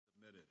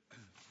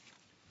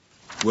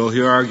We'll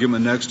hear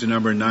argument next to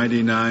number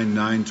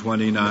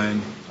 99-929,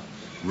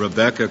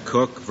 Rebecca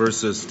Cook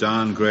versus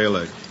Don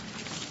Gralike.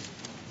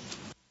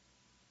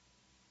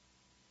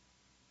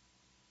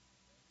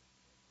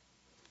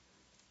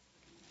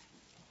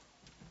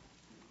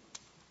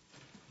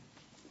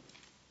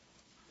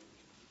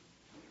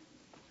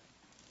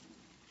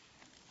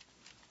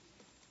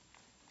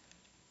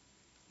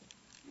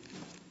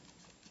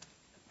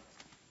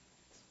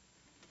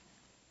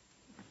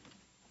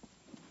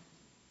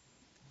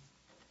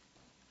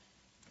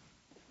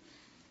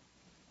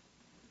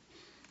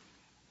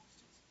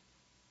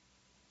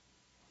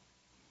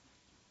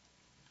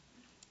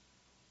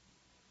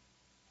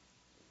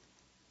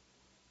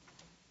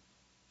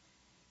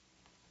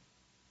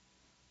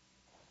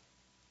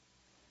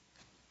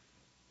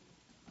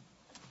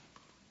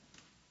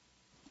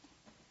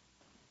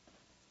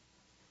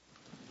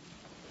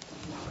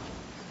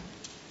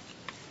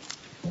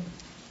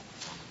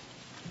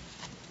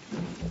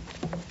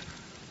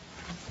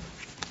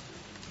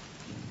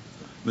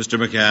 Mr.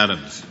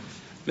 McAdams.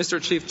 Mr.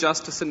 Chief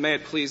Justice, and may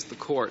it please the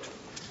Court,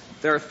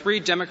 there are three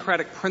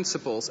democratic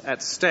principles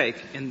at stake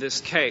in this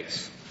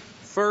case.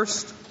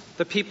 First,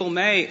 the people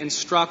may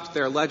instruct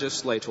their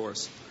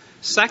legislators.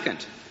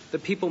 Second, the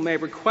people may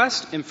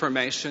request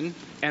information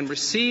and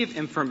receive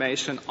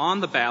information on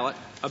the ballot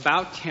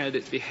about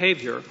candidate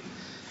behavior.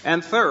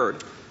 And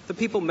third, the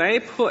people may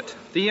put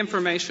the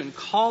information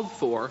called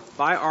for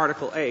by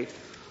Article 8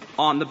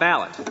 on the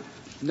ballot.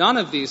 None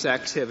of these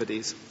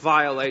activities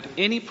violate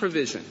any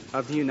provision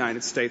of the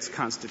United States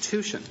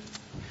Constitution.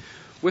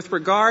 With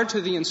regard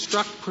to the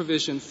instruct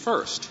provision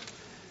first,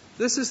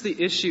 this is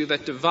the issue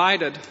that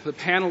divided the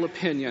panel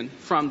opinion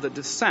from the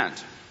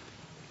dissent.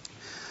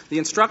 The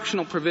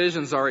instructional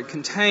provisions are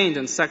contained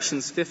in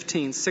sections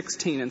 15,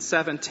 16, and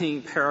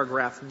 17,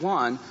 paragraph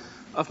 1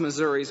 of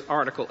Missouri's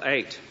Article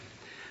 8.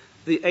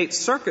 The Eighth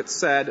Circuit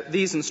said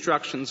these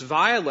instructions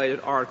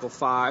violated Article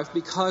 5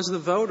 because the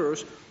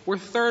voters were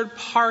third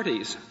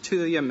parties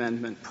to the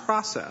amendment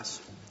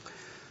process.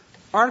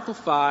 Article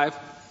 5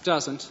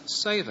 doesn't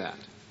say that.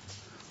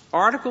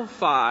 Article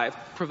 5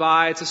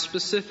 provides a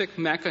specific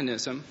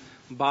mechanism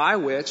by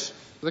which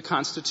the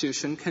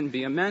Constitution can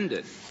be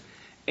amended,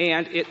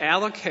 and it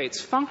allocates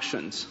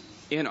functions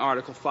in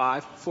Article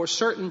 5 for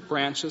certain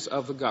branches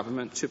of the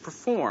government to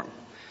perform.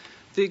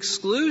 The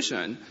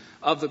exclusion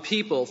of the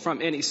people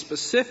from any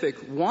specific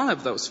one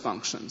of those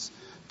functions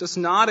does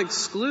not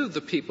exclude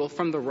the people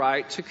from the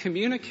right to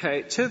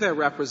communicate to their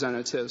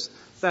representatives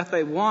that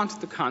they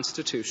want the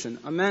Constitution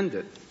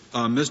amended.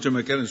 Mr.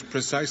 McAdams,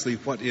 precisely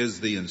what is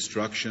the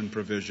instruction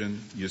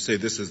provision? You say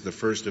this is the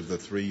first of the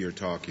three you're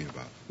talking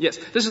about. Yes,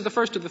 this is the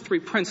first of the three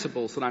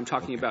principles that I'm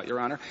talking about,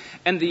 Your Honor.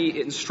 And the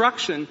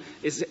instruction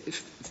is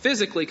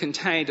physically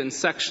contained in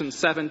Section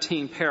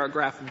 17,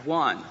 paragraph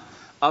 1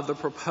 of the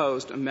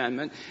proposed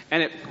amendment,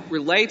 and it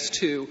relates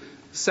to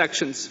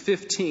Sections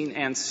 15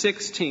 and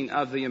 16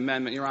 of the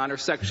amendment, Your Honor.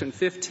 Section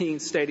 15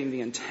 stating the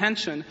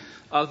intention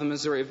of the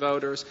Missouri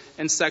voters,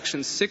 and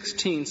Section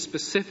 16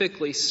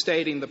 specifically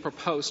stating the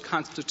proposed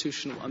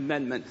constitutional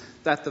amendment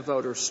that the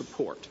voters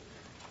support.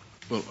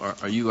 Well,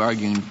 are you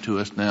arguing to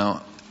us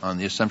now on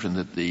the assumption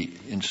that the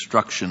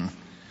instruction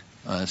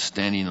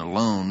standing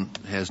alone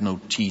has no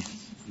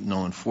teeth,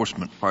 no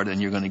enforcement part,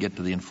 and you're going to get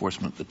to the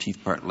enforcement, the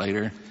teeth part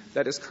later?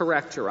 That is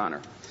correct, Your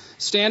Honor.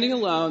 Standing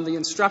alone, the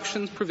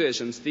instructions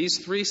provisions, these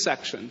three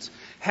sections,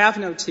 have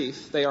no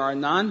teeth. They are a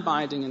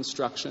non-binding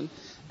instruction.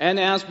 And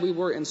as we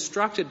were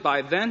instructed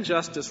by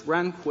then-Justice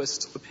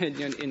Rehnquist's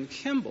opinion in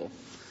Kimball,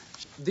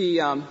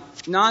 the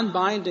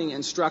non-binding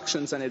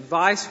instructions and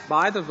advice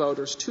by the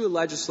voters to a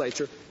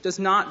legislature does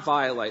not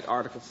violate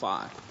Article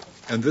 5.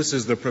 And this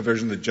is the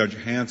provision that Judge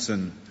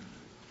Hanson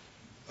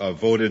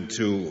voted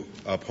to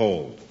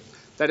uphold.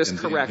 That is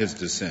correct. In his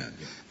dissent.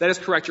 That is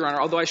correct, Your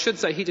Honor, although I should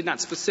say he did not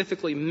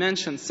specifically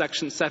mention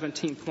Section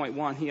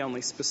 17.1. He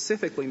only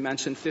specifically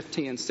mentioned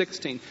 15 and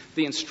 16.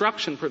 The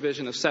instruction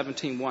provision of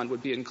 17.1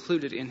 would be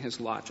included in his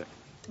logic.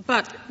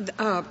 But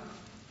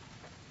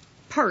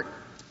Part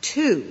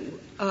 2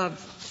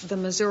 of the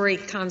Missouri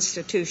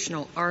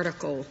Constitutional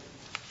Article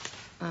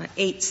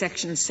 8,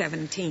 Section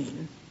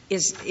 17,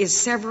 is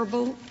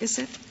severable, is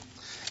it?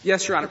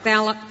 Yes, Your Honor. The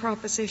ballot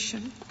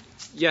proposition?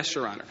 Yes,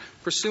 Your Honor.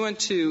 Pursuant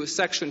to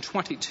Section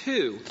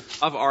 22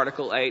 of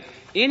Article 8,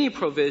 any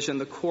provision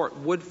the Court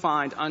would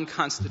find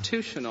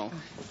unconstitutional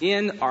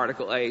in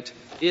Article 8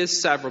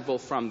 is severable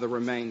from the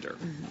remainder.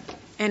 Mm-hmm.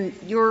 And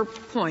your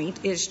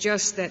point is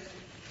just that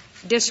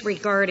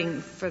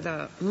disregarding for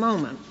the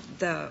moment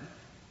the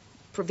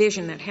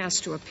provision that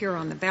has to appear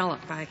on the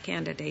ballot by a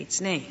candidate's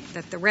name,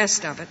 that the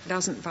rest of it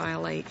doesn't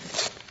violate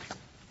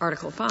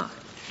Article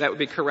 5. That would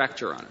be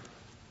correct, Your Honor.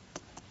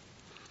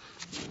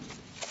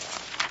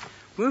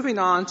 Moving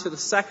on to the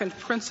second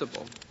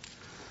principle,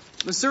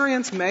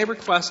 Missourians may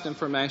request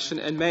information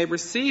and may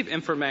receive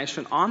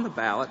information on the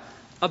ballot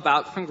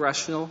about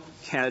congressional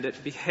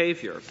candidate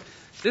behavior.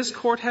 This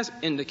Court has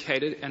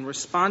indicated, and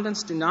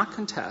respondents do not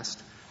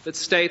contest, that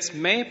states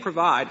may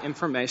provide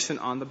information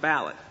on the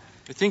ballot.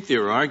 I think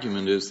their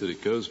argument is that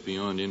it goes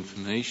beyond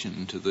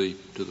information to the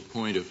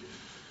point of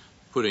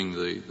putting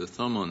the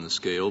thumb on the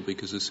scale,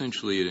 because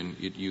essentially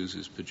it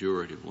uses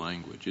pejorative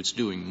language. It's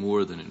doing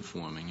more than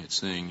informing. It's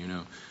saying,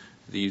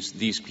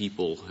 these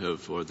people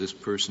or this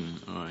person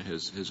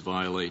has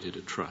violated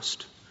a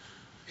trust.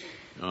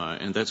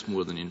 And that's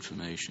more than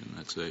information.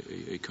 That's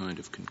a kind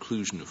of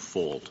conclusion of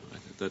fault. I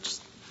think that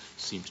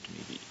seems to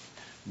me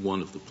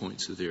one of the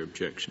points of their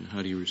objection.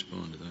 How do you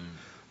respond to that?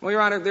 Well,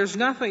 Your Honor, there's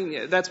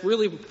nothing that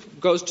really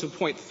goes to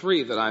point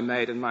 3 that I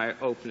made in my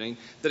opening,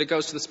 that it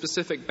goes to the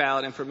specific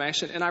ballot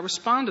information. And I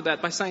respond to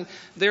that by saying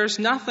there's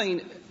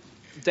nothing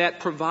that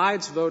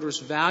provides voters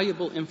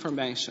valuable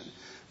information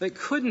that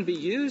couldn't be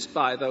used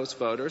by those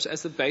voters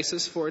as the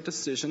basis for a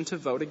decision to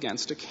vote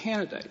against a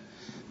candidate.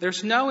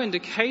 There's no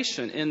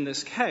indication in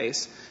this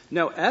case,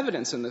 no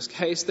evidence in this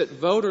case, that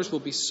voters will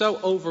be so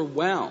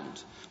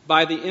overwhelmed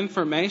by the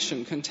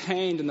information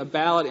contained in the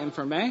ballot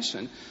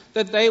information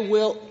that they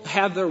will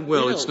have their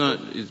will. Well, it's not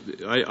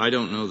 – I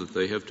don't know that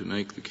they have to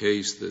make the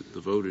case that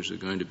the voters are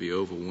going to be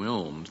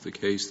overwhelmed. The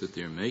case that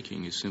they're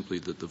making is simply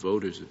that the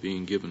voters are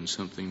being given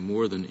something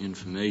more than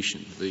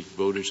information. The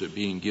voters are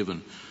being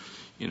given,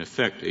 in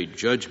effect, a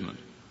judgment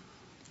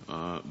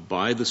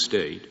by the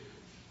state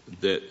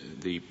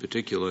that the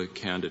particular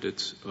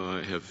candidates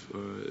have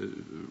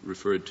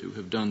referred to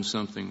have done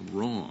something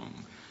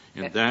wrong.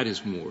 And that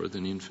is more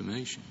than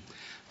information.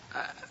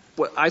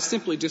 Well, I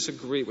simply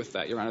disagree with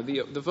that, Your Honor.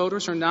 The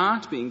voters are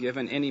not being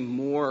given any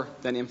more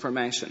than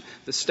information.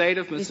 The state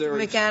of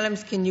Missouri — Mr.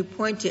 McAdams, can you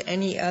point to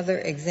any other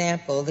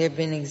example? There have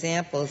been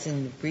examples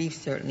in the brief,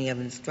 certainly, of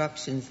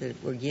instructions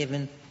that were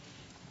given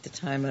at the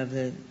time of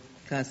the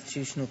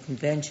Constitutional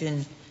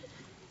Convention.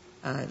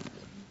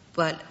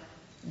 But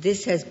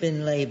this has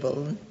been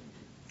labeled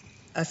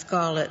a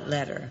scarlet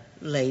letter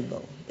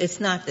label. It's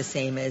not the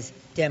same as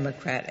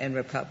Democrat and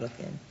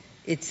Republican.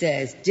 It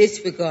says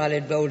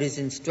disregarded voters'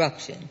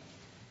 instruction.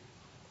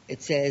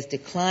 It says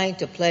declined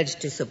to pledge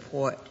to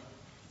support.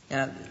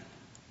 Now,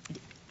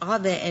 are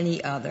there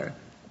any other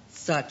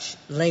such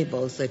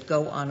labels that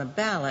go on a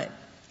ballot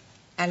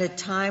at a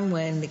time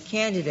when the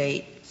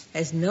candidate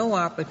has no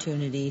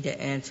opportunity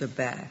to answer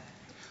back?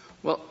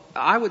 Well,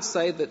 I would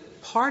say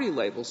that party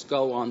labels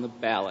go on the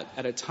ballot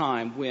at a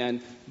time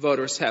when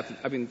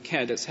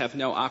candidates have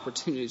no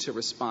opportunity to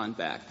respond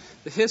back.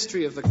 The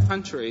history of the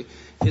country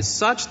is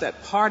such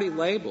that party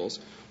labels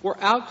were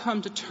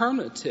outcome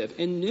determinative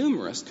in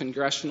numerous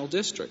congressional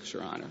districts,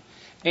 Your Honor.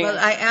 Well,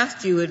 I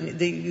asked you,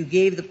 you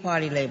gave the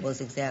party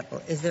labels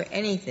example. Is there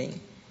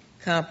anything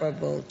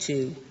comparable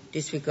to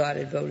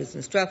disregarded voters'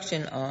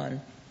 instruction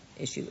on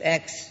issue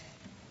X,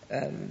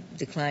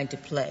 declined to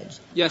pledge?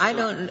 Yes, I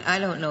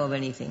don't know of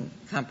anything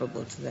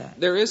comparable to that.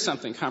 There is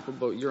something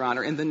comparable, Your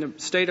Honor. In the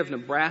state of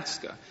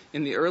Nebraska,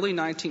 in the early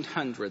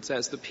 1900s,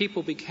 as the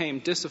people became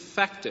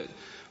disaffected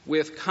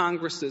with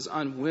Congress's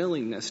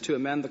unwillingness to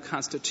amend the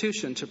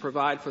Constitution to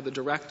provide for the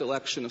direct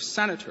election of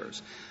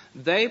senators,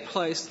 they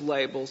placed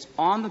labels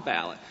on the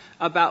ballot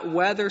about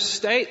whether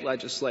state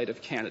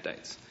legislative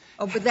candidates.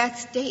 Oh, but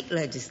that's state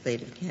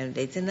legislative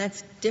candidates, and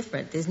that's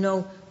different. There's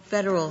no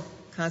federal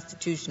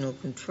constitutional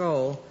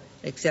control,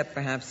 except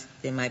perhaps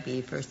there might be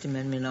a First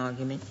Amendment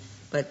argument.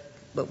 But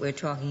what we're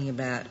talking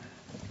about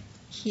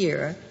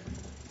here,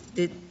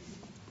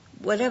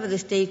 whatever the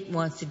state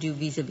wants to do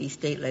vis-a-vis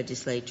state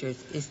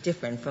legislatures is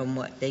different from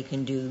what they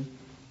can do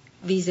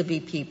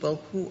vis-a-vis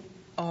people who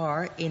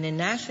are in a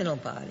national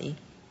body,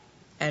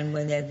 and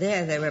when they're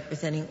there, they're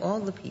representing all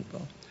the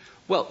people.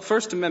 Well,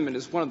 First Amendment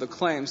is one of the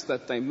claims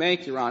that they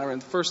make, Your Honor,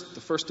 and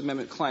the First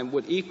Amendment claim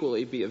would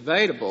equally be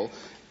available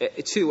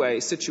to a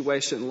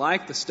situation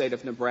like the state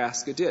of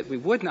Nebraska did. We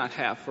would not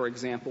have, for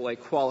example, a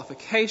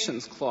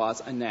qualifications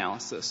clause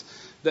analysis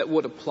that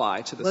would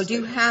apply to the Well, state.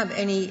 do you have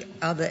any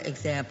other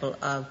example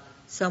of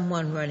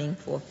someone running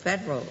for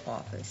federal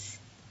office,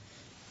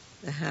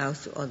 the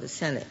House or the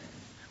Senate,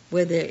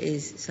 where there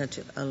is such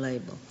a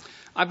label?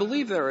 I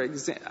believe there are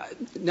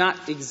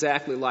not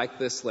exactly like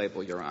this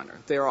label, Your Honor.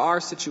 There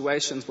are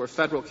situations where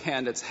federal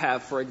candidates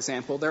have, for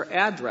example, their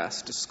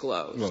address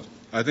disclosed. Well,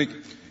 I think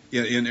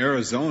in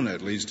Arizona,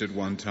 at least at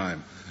one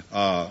time,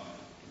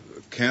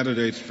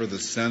 candidates for the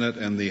Senate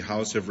and the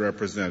House of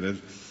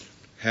Representatives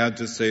had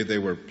to say they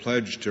were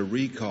pledged to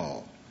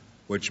recall,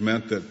 which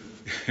meant that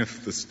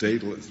if the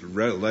state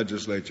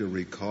legislature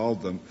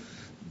recalled them,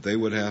 they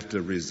would have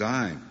to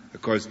resign.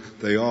 Of course,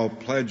 they all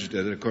pledged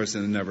it, of course,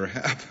 and it never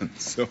happened.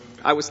 So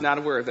I was not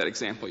aware of that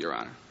example, Your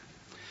Honor.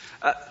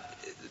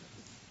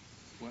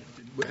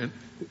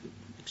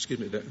 Excuse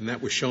me, and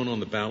that was shown on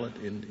the ballot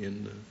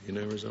in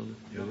Arizona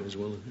as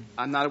well?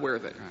 I'm not aware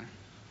of that, Your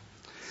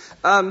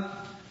Honor.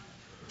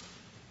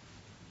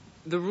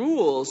 The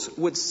rules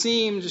would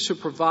seem to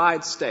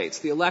provide states,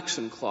 the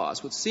election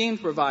clause would seem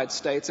to provide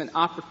states an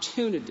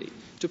opportunity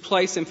to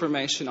place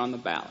information on the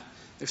ballot.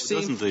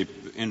 Doesn't the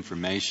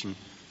information,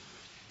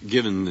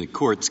 given the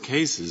Court's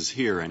cases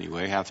here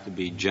anyway, have to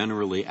be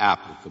generally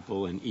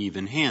applicable and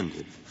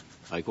even-handed?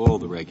 like all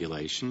the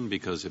regulation,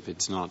 because if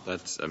it's not,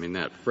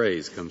 that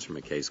phrase comes from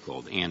a case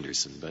called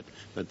Anderson,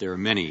 but there are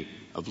many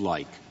of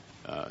like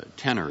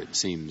tenor, it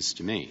seems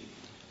to me,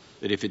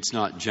 that if it's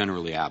not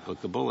generally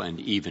applicable and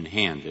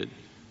even-handed,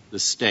 the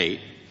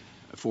state,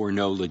 for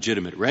no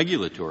legitimate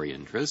regulatory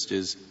interest,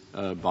 is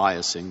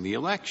biasing the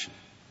election,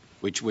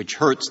 which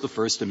hurts the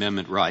First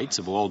Amendment rights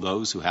of all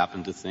those who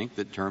happen to think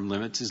that term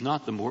limits is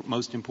not the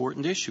most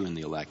important issue in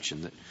the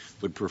election, that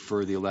would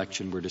prefer the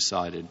election were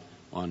decided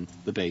on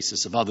the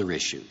basis of other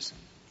issues.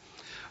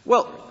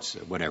 Well,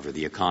 whatever,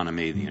 the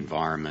economy, the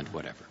environment,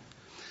 whatever.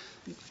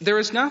 There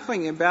is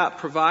nothing about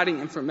providing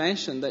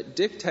information that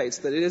dictates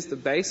that it is the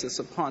basis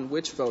upon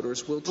which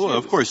voters will choose. Well,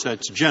 of course,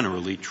 that's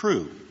generally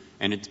true.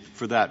 And it's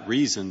for that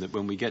reason that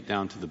when we get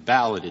down to the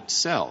ballot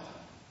itself,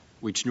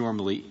 which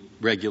normally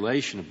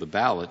regulation of the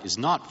ballot is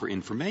not for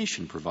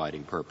information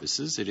providing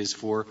purposes, it is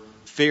for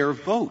fair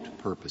vote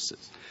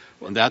purposes.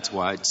 And that's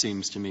why it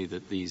seems to me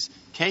that these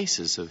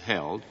cases have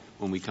held,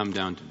 when we come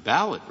down to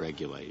ballot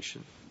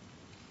regulation,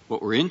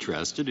 what we're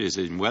interested is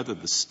in whether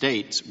the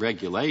state's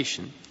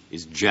regulation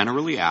is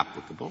generally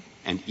applicable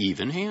and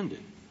even-handed.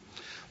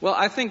 Well,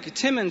 I think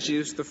Timmons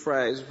used the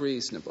phrase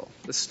reasonable.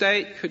 The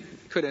state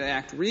could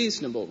enact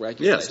reasonable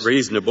regulation. Yes,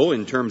 reasonable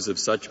in terms of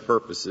such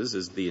purposes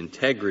as the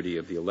integrity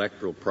of the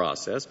electoral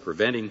process,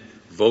 preventing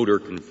voter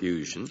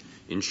confusion,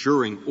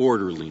 ensuring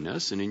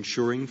orderliness, and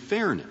ensuring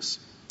fairness.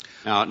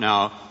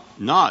 Now,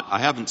 I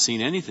haven't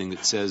seen anything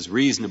that says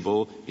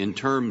reasonable in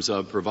terms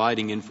of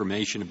providing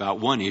information about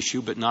one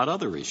issue but not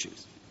other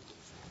issues.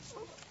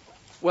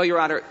 Well, Your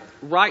Honor,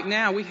 right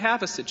now we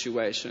have a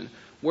situation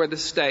where the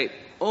state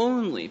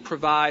only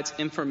provides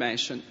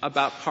information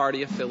about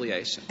party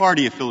affiliation.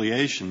 Party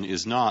affiliation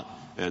is not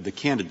the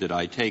candidate,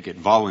 I take it,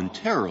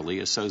 voluntarily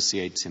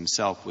associates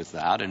himself with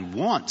that and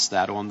wants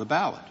that on the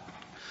ballot.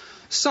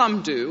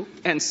 Some do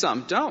and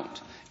some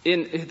don't.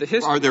 In the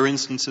history, are there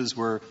instances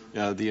where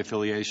the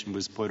affiliation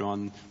was put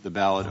on the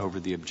ballot over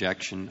the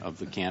objection of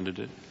the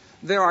candidate?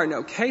 There are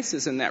no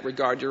cases in that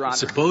regard, Your Honor.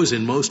 Suppose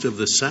in most of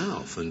the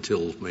South,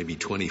 until maybe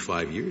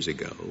 25 years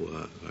ago,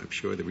 I'm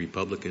sure the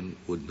Republican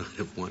would not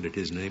have wanted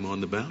his name on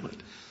the ballot.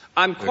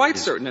 I'm quite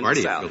certain in the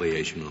South. Party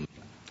affiliation on the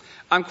ballot.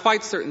 I'm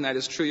quite certain that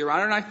is true, Your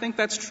Honor, and I think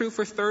that's true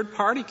for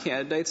third-party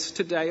candidates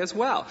today as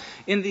well.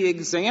 In the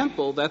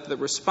example that the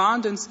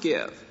respondents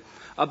give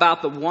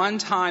about the one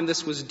time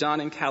this was done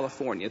in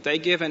California, they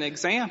give an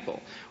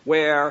example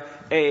where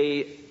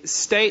a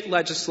state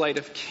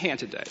legislative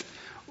candidate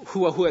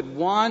who had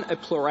won a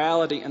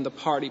plurality in the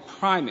party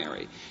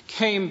primary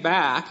came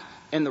back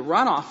in the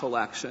runoff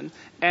election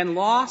and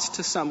lost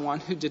to someone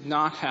who did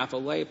not have a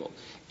label.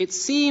 It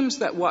seems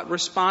that what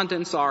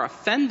respondents are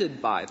offended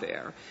by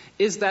there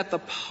is that the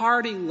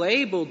party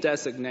label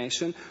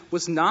designation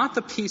was not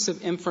the piece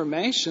of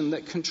information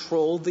that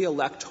controlled the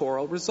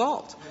electoral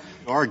result.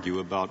 Argue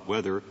about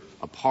whether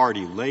a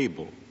party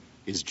label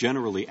is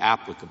generally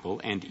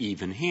applicable and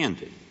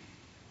even-handed.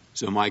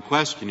 So my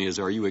question is,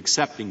 are you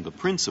accepting the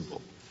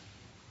principle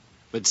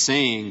but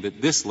saying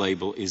that this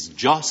label is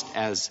just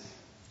as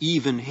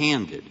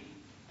even-handed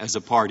as a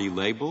party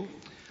label,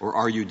 or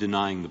are you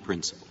denying the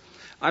principle?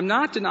 I'm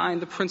not denying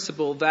the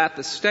principle that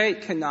the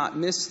state cannot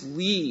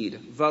mislead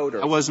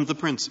voters. That wasn't the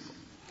principle.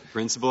 The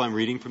principle I'm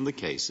reading from the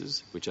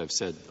cases, which I've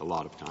said a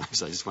lot of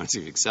times, I just want to see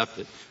if you accept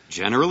it,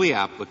 generally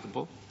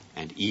applicable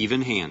and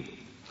even-handed.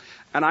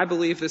 And I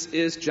believe this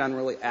is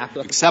generally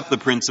applicable. Accept the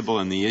principle,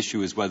 and the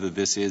issue is whether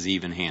this is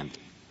even-handed.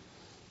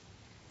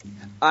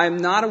 I'm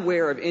not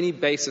aware of any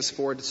basis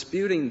for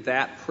disputing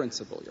that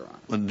principle, Your Honor.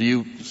 Well, do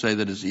you say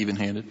that it's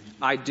even-handed?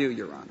 I do,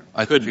 Your Honor.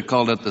 I thought you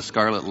called it the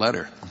scarlet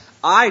letter.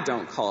 I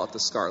don't call it the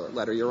scarlet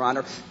letter, Your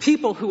Honor.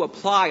 People who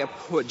apply a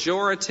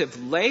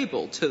pejorative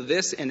label to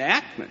this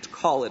enactment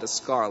call it a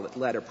scarlet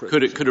letter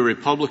provision. Could a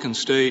Republican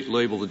state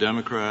label the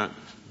Democrat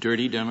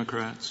dirty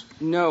Democrats?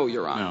 No,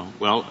 Your Honor. No.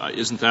 Well,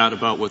 isn't that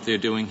about what they're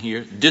doing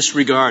here?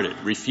 Disregard it,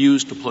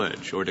 refuse to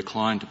pledge, or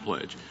decline to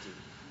pledge.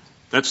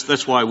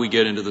 That's why we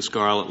get into the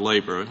scarlet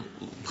letter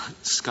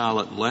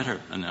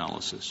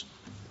analysis.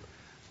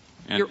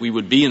 And we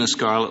would be in a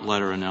scarlet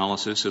letter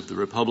analysis if the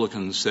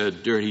Republicans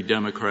said dirty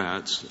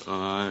Democrats.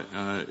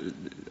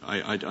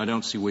 I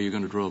don't see where you're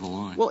going to draw the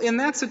line. Well, in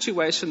that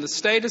situation, the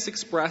state is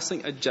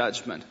expressing a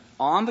judgment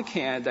on the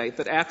candidate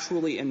that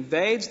actually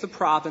invades the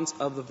province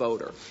of the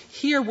voter.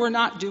 Here, we're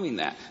not doing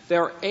that.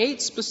 There are 8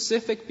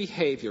 specific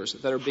behaviors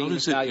that are being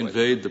evaluated. How does it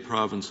invade the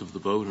province of the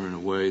voter in a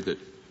way that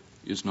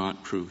is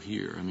not true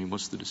here? I mean,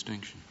 what's the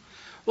distinction?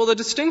 Well, the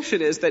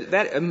distinction is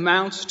that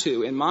amounts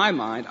to, in my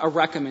mind, a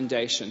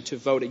recommendation to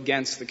vote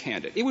against the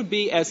candidate. It would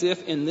be as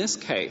if, in this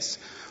case,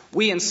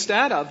 we,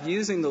 instead of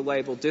using the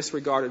label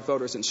disregarded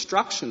voters'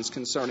 instructions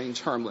concerning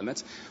term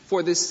limits,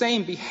 for this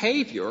same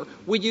behavior,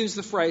 we use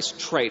the phrase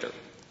traitor.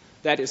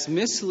 That is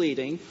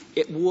misleading.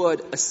 It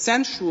would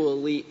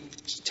essentially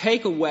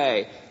take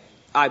away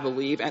I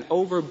believe, and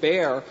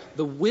overbear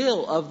the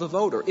will of the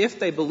voter if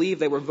they believe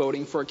they were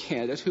voting for a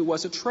candidate who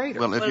was a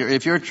traitor. Well,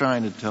 if you're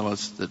trying to tell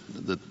us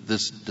that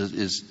this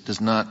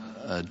does not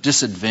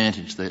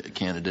disadvantage the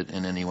candidate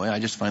in any way, I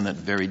just find that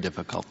very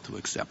difficult to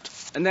accept.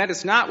 And that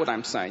is not what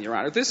I'm saying, Your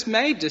Honor. This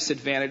may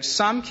disadvantage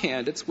some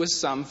candidates with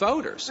some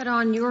voters. But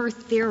on your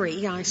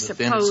theory, I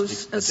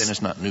suppose... But then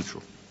it's not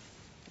neutral.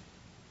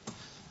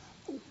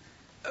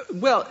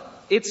 Well,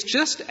 it's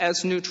just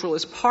as neutral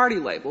as party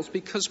labels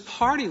because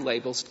party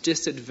labels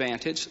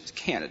disadvantage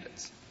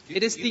candidates.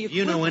 It is the Do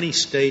you know any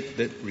state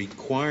that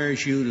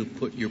requires you to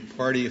put your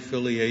party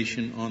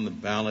affiliation on the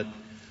ballot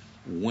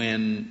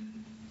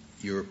when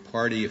your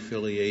party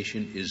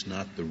affiliation is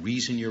not the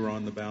reason you're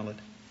on the ballot?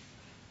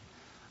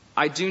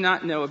 I do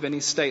not know of any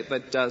state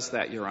that does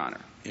that, Your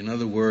Honor. In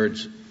other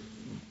words,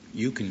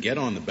 you can get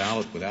on the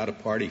ballot without a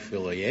party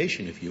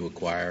affiliation if you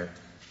acquire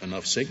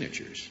enough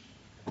signatures,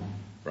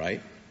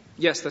 right?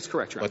 Yes, that's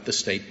correct, Your Honor. But the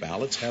state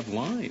ballots have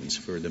lines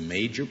for the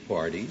major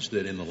parties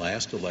that in the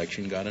last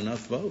election got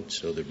enough votes.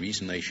 So the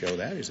reason they show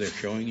that is they're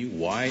showing you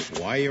why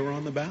you're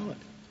on the ballot.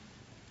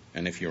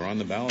 And if you're on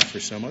the ballot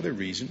for some other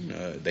reason,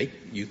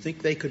 you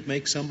think they could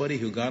make somebody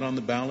who got on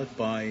the ballot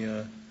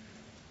by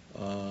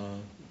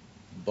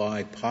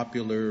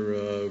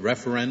popular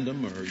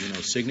referendum or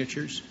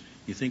signatures?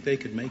 You think they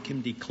could make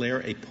him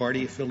declare a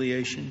party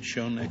affiliation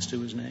shown next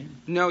to his name?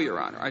 No, Your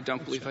Honor. I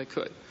don't believe I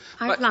could.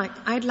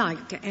 I'd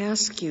like to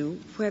ask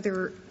you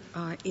whether,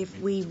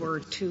 if we were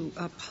to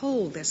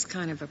uphold this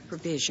kind of a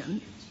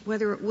provision,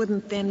 whether it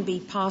wouldn't then be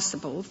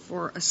possible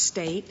for a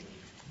state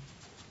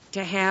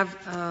to have,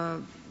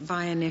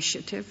 by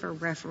initiative or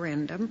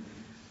referendum,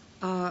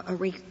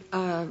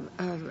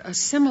 a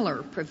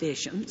similar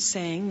provision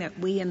saying that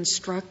we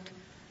instruct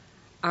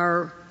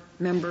our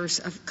members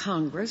of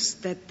Congress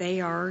that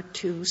they are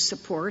to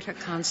support a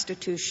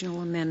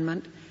constitutional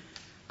amendment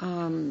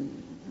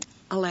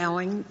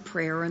allowing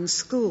prayer in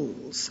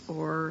schools,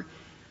 or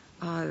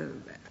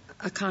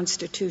a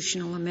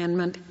constitutional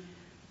amendment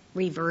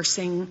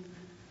reversing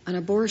an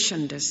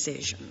abortion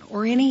decision,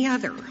 or any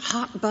other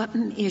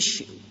hot-button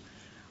issue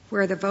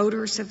where the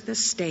voters of the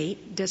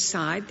state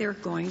decide they're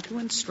going to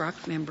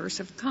instruct members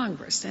of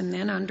Congress. And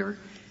then under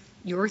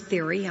your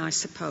theory, I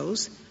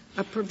suppose,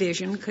 a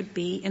provision could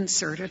be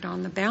inserted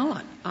on the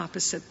ballot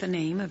opposite the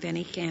name of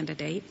any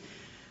candidate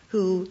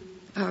who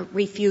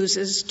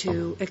refuses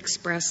to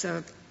express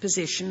a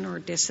position or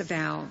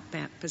disavow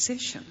that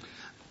position.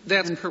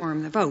 That's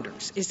inform the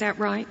voters. Is that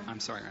right? I'm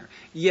sorry, Your Honor.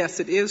 Yes,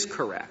 it is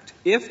correct.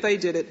 If they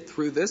did it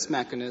through this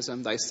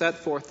mechanism, they set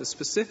forth the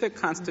specific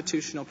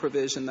constitutional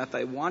provision that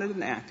they wanted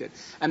enacted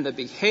and the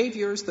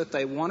behaviors that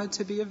they wanted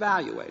to be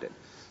evaluated,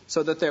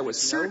 so that there was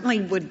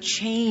certainly would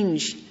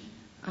change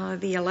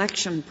the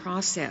election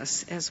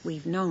process as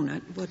we've known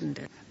it, wouldn't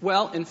it?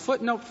 Well, in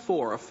footnote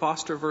 4 of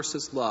Foster v.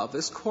 Love,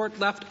 this Court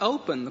left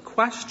open the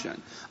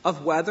question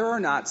of whether or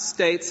not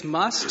states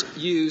must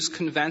use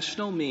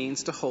conventional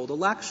means to hold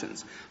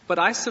elections. But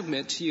I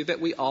submit to you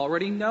that we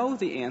already know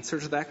the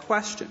answer to that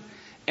question.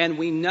 And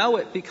we know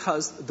it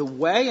because the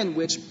way in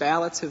which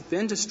ballots have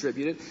been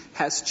distributed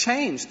has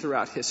changed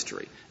throughout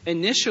history.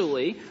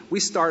 Initially, we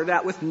started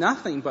out with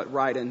nothing but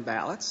write-in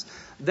ballots.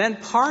 Then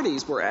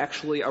parties were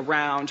actually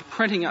around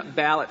printing up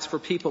ballots for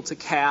people to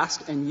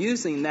cast and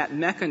using that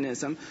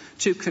mechanism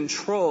to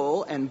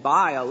control and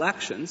buy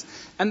elections.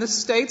 And the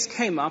states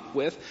came up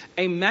with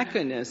a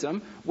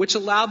mechanism which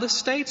allowed the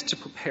states to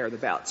prepare the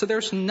ballot. So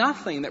there's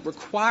nothing that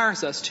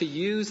requires us to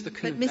use the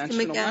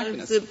conventional mechanism. But, Mr.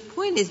 McAdams, the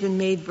point has been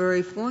made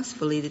very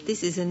forcefully that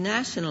this is a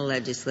national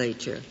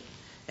legislature.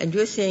 And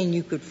you're saying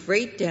you could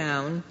freight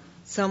down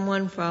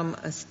someone from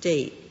a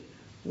state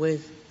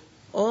with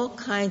all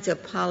kinds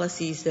of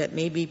policies that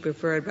may be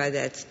preferred by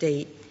that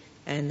state,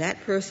 and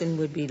that person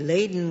would be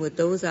laden with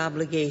those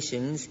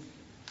obligations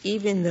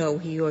even though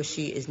he or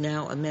she is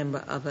now a member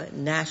of a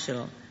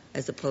national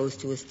as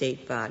opposed to a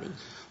state body.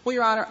 Well,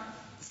 Your Honor,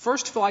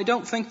 first of all, I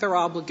don't think they're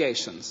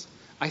obligations.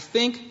 I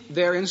think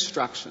they're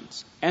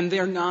instructions, and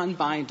they're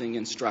non-binding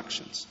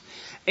instructions.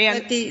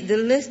 And but the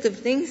list of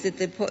things that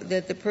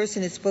the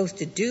person is supposed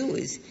to do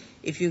is,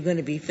 if you're going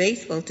to be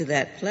faithful to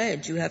that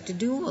pledge, you have to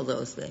do all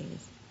those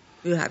things.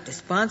 You have to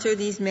sponsor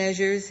these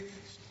measures,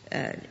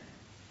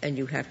 and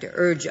you have to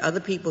urge other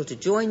people to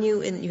join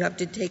you, and you have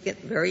to take a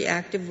very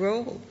active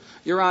role.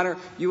 Your Honor,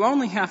 you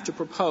only have to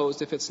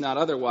propose if it's not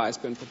otherwise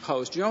been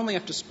proposed. You only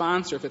have to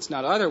sponsor if it's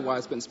not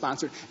otherwise been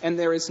sponsored. And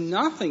there is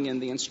nothing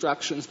in the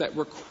instructions that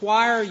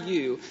require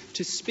you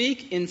to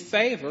speak in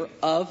favor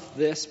of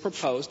this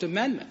proposed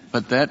amendment.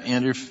 But that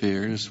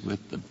interferes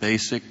with the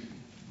basic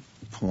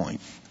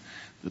point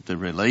that the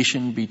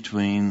relation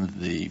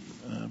between the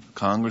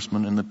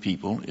congressman and the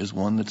people is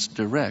one that's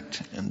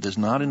direct and does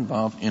not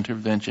involve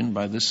intervention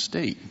by the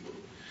state.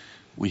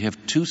 We have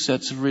two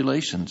sets of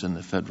relations in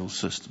the federal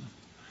system.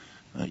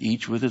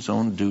 each with its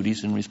own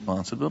duties and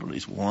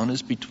responsibilities. One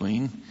is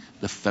between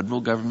the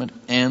federal government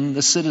and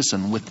the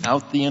citizen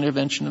without the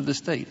intervention of the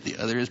state. The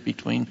other is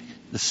between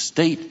the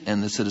state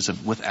and the citizen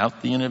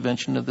without the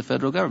intervention of the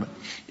federal government,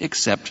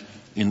 except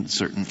in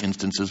certain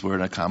instances where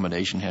an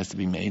accommodation has to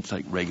be made,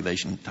 like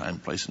regulation, time,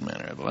 place, and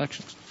manner of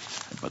elections.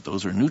 But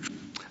those are neutral.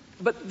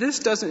 But this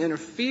doesn't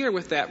interfere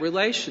with that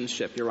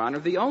relationship, Your Honor.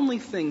 The only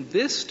thing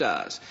this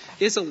does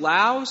is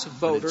allows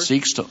voters... But it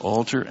seeks to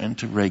alter and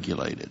to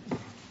regulate it.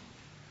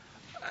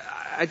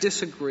 I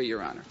disagree,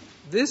 Your Honor.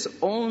 This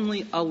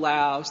only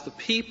allows the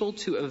people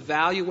to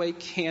evaluate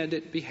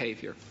candidate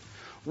behavior.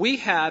 We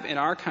have in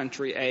our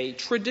country a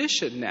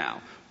tradition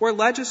now where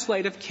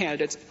legislative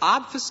candidates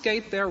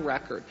obfuscate their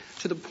record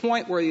to the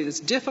point where it is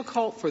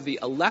difficult for the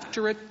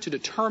electorate to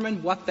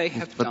determine what they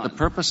have done. But the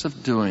purpose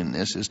of doing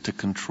this is to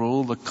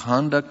control the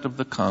conduct of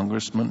the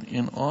congressman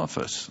in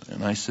office.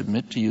 And I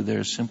submit to you there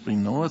is simply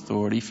no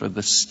authority for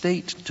the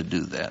state to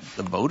do that.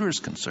 The voters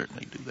can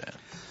certainly do that.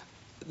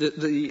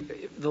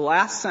 The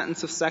last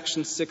sentence of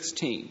Section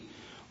 16.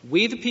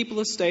 We, the people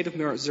of the state of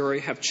Missouri,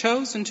 have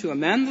chosen to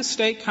amend the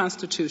state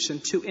constitution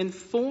to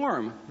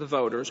inform the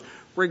voters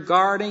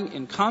regarding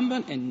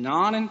incumbent and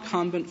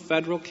non-incumbent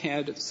federal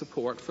candidate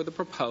support for the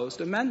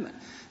proposed amendment.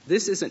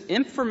 This is an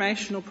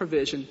informational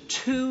provision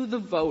to the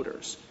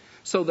voters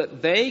so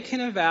that they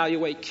can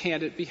evaluate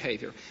candidate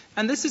behavior.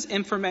 And this is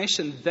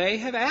information they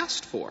have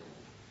asked for.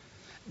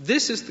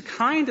 This is the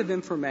kind of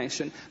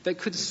information that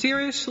could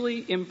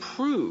seriously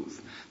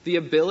improve the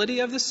ability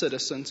of the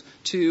citizens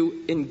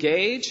to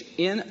engage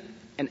in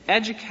an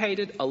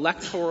educated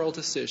electoral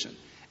decision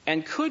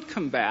and could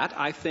combat,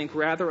 I think,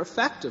 rather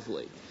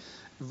effectively,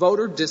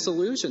 voter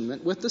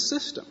disillusionment with the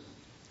system.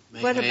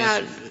 What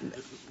about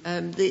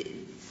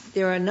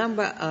there are a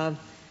number of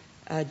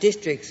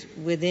districts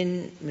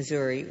within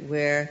Missouri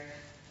where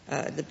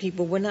the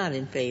people were not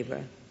in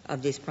favor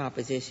of this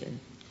proposition.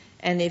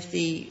 And if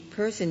the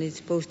person is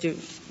supposed to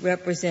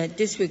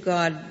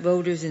disregard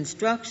voters'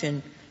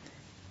 instruction,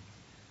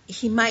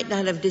 he might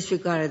not have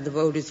disregarded the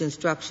voters'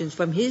 instructions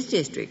from his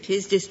district.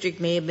 His district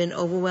may have been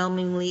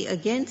overwhelmingly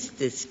against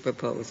this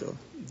proposal.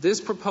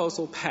 This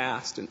proposal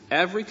passed in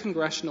every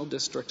congressional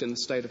district in the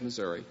state of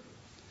Missouri.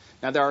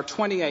 Now, there are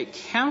 28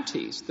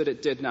 counties that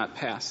it did not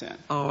pass in.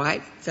 All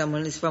right.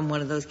 Someone is from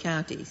one of those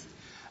counties.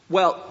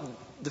 Well,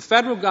 the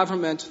federal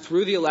government,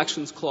 through the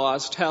Elections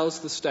Clause, tells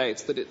the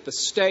states that the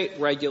state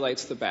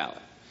regulates the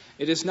ballot.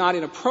 It is not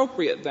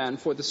inappropriate, then,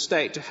 for the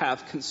state to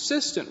have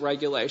consistent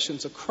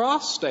regulations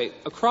across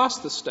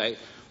the state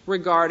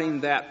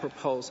regarding that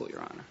proposal,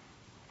 Your Honor.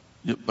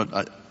 Yeah,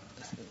 but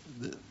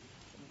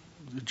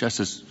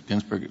Justice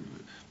Ginsburg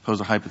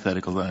posed a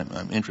hypothetical that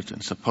I'm interested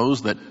in.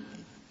 Suppose that,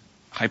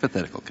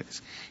 hypothetical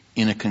case,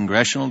 in a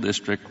congressional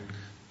district,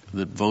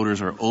 the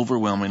voters are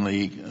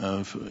overwhelmingly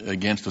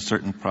against a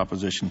certain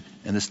proposition,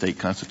 and the state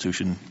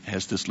constitution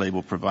has this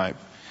label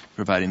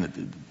providing that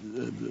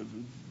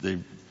they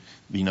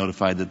be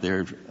notified that they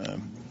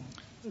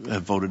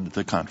have voted to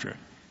the contrary.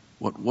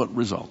 What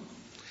result?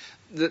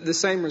 The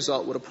same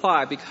result would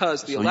apply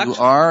because the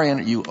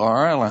election... You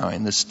are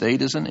allowing the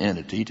state as an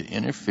entity to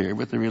interfere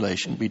with the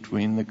relation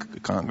between the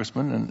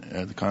congressman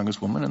and the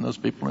congresswoman and those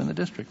people in the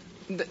district.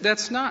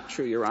 That's not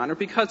true, Your Honor,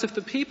 because if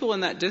the people in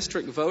that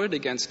district voted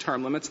against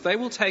term limits, they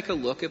will take a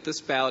look at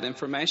this ballot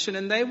information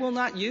and they will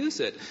not use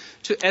it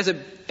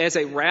as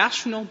a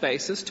rational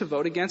basis to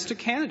vote against a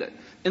candidate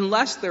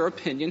unless their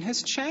opinion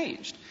has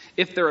changed.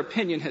 If their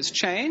opinion has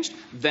changed,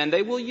 then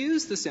they will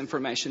use this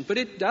information, but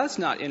it does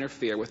not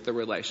interfere with the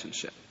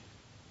relationship.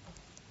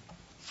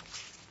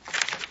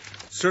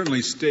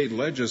 Certainly state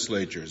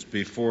legislatures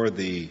before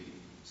the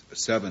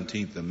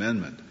 17th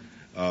Amendment,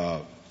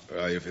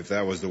 if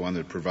that was the one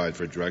that provided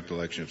for direct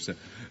election,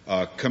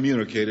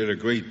 communicated a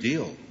great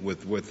deal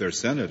with their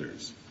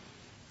senators.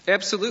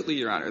 Absolutely,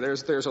 Your Honor.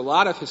 There's a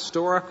lot of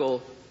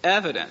historical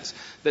evidence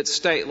that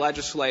state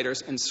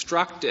legislators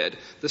instructed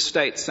the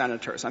state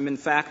senators. In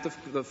fact,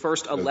 the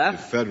first 11...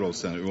 The federal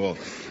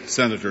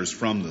senators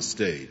from the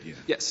state. Yeah.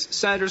 Yes,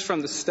 senators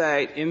from the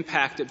state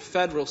impacted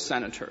federal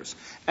senators.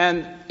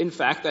 And, in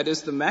fact, that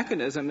is the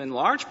mechanism, in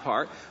large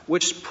part,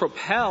 which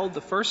propelled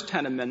the first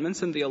 10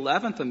 amendments and the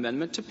 11th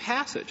Amendment to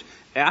passage.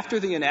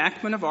 After the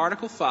enactment of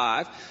Article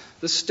 5,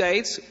 the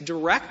states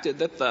directed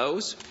that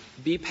those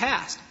be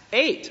passed.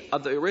 8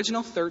 of the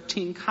original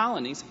 13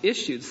 colonies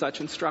issued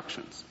such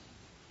instructions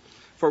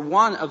for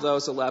one of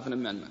those 11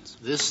 amendments.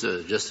 This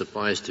just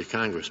applies to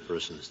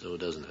congresspersons, though,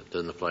 doesn't it? It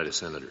doesn't apply to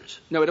senators.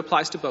 No, it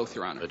applies to both,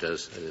 Your Honor. It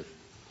does.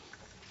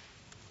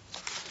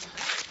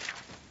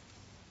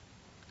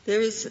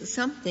 There is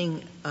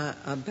something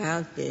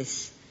about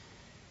this,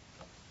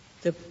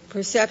 the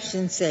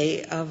perception,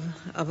 say, of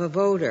a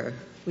voter.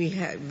 We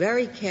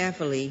very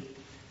carefully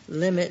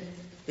limit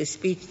the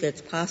speech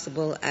that's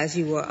possible as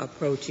you are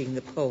approaching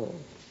the poll.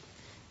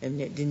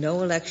 And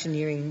no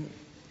electioneering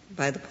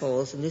by the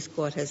polls, and this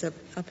Court has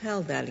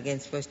upheld that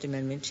against First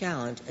Amendment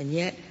challenge. And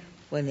yet,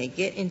 when they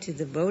get into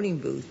the voting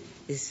booth,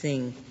 this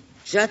thing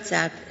juts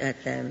out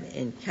at them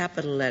in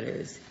capital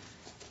letters.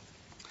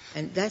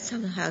 And that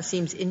somehow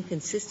seems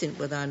inconsistent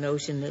with our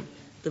notion that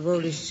the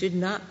voters should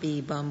not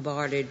be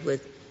bombarded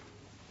with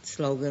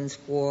slogans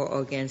for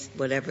or against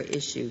whatever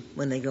issue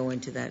when they go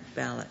into that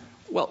ballot.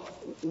 Well,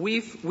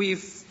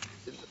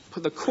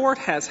 the court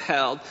has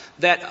held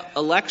that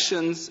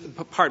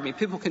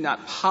people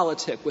cannot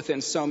politic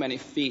within so many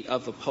feet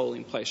of the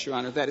polling place, Your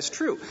Honor. That is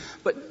true.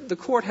 But the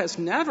court has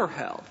never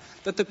held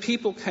that the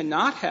people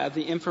cannot have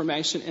the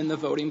information in the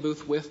voting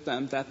booth with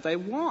them that they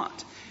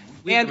want.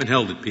 We haven't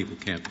held that people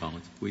can't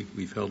politic.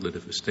 We've held that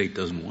if a state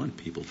doesn't want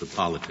people to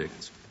politic,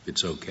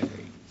 it's okay.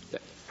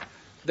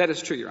 That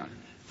is true, Your Honor.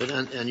 But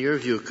in your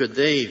view, could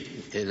they,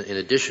 in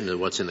addition to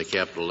what's in the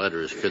capital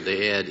letters, could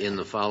they add in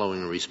the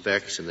following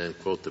respects and then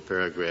quote the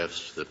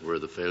paragraphs that were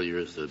the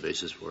failures, the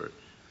basis for it?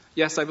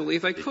 Yes, I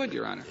believe they could,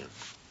 Your Honor.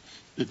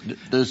 Yeah.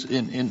 Does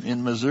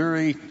in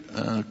Missouri,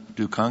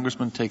 do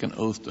congressmen take an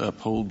oath to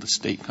uphold the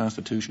state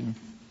constitution?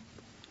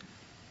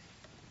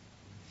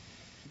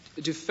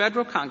 Do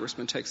federal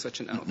congressmen take such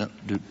an oath? No.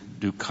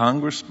 Do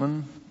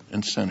congressmen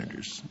and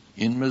senators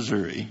in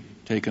Missouri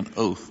take an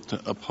oath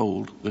to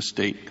uphold the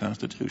state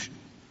constitution?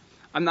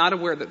 I'm not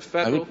aware that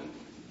federal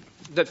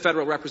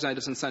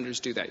representatives and senators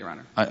do that, Your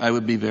Honor. I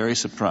would be very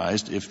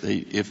surprised if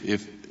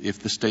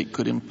the state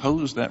could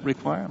impose that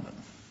requirement.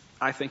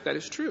 I think that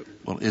is true.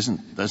 Well,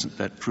 doesn't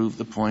that prove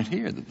the point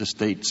here, that the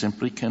state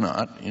simply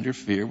cannot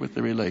interfere with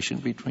the relation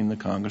between the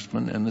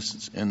congressman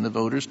and the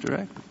voters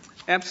directly?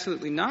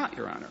 Absolutely not,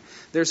 Your Honor.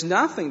 There's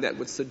nothing that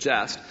would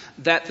suggest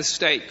that the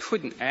state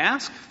couldn't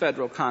ask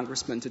federal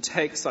congressmen to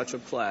take such a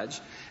pledge,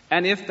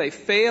 and if they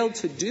failed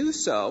to do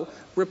so,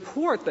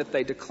 report that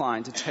they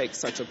declined to take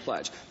such a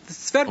pledge. The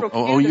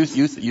federal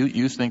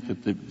you think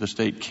that the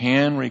state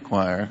can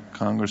require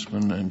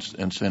congressmen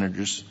and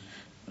senators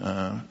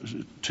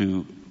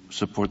to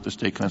support the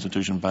state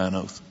constitution by an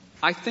oath?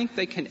 I think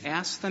they can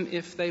ask them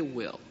if they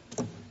will.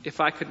 If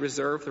I could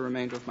reserve the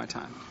remainder of my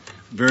time.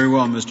 Very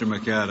well, Mr.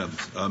 McAdams.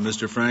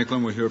 Mr.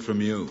 Franklin, we'll hear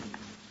from you.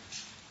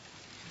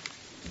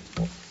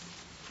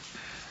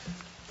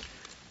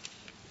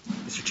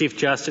 Mr. Chief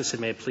Justice,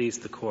 and may it please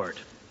the Court.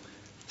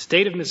 The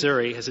State of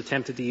Missouri has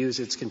attempted to use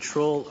its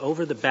control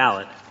over the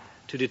ballot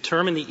to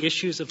determine the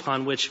issues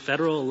upon which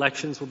federal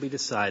elections will be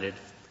decided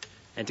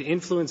and to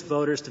influence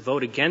voters to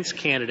vote against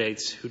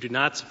candidates who do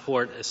not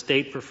support a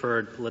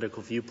state-preferred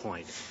political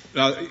viewpoint.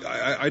 Now,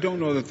 I don't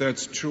know that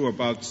that's true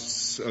about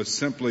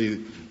simply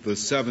the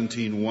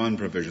 17-1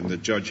 provision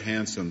that Judge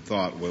Hanson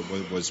thought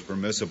was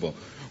permissible,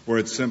 where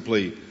it's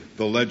simply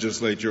the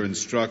legislature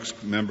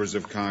instructs members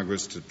of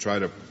Congress to try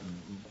to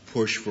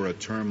push for a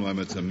term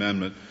limits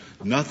amendment.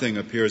 Nothing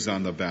appears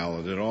on the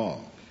ballot at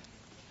all.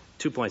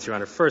 2 points, Your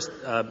Honor. First,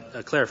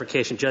 a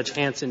clarification. Judge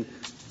Hanson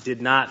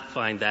did not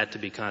find that to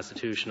be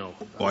constitutional.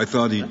 Oh, I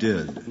thought he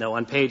did. No,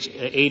 on page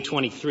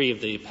A23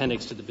 of the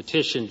appendix to the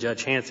petition,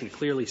 Judge Hanson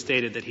clearly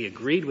stated that he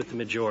agreed with the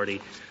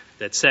majority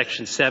that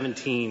sections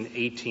 17,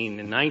 18,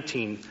 and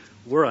 19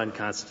 were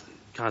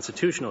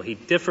unconstitutional. He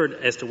differed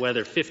as to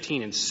whether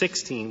 15 and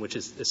 16, which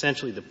is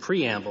essentially the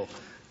preamble,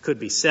 could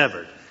be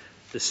severed.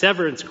 The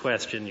severance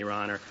question, Your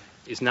Honor,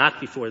 is not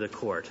before the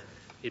Court.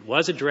 It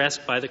was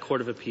addressed by the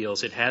Court of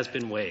Appeals. It has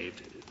been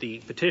waived. The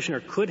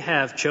petitioner could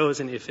have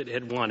chosen, if it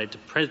had wanted,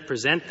 to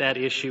present that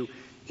issue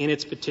in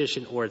its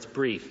petition or its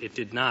brief. It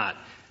did not.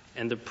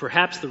 And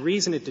perhaps the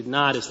reason it did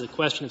not is the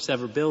question of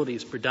severability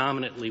is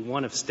predominantly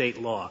one of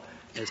state law,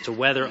 as to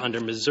whether under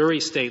Missouri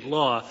state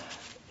law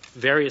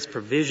various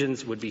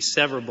provisions would be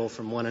severable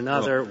from one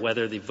another,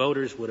 whether the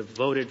voters would have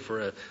voted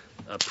for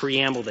a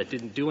preamble that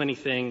didn't do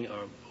anything.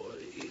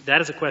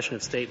 That is a question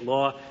of state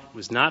law. It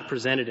was not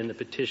presented in the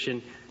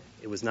petition.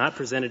 It was not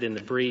presented in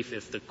the brief.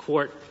 If the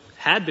Court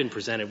had been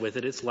presented with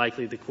it, it's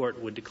likely the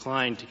Court would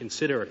decline to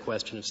consider a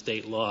question of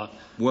state law.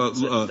 Well,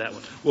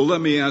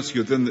 let me ask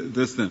you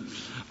this then.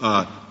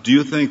 Do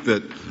you think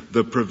that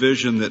the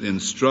provision that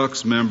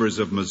instructs members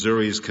of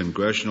Missouri's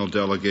congressional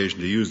delegation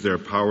to use their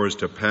powers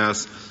to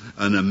pass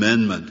an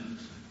amendment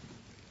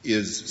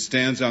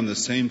stands on the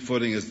same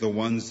footing as the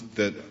ones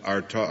that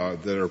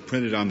are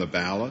printed on the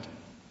ballot?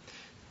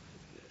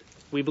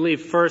 We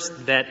believe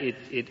first that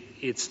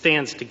it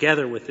stands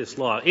together with this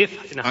law.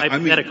 If in a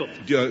hypothetical,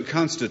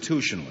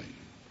 constitutionally,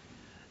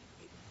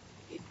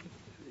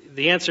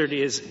 the answer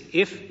is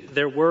if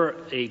there were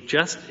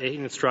just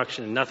an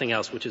instruction and nothing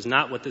else, which is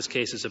not what this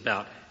case is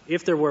about.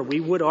 If there were, we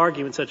would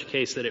argue in such a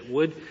case that it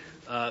would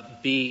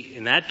be,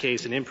 in that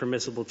case, an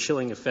impermissible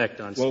chilling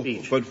effect on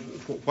speech. But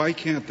why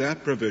can't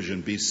that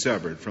provision be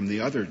severed from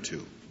the other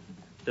two?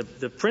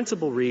 The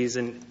principal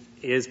reason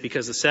is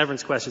because the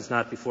severance question is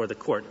not before the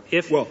Court.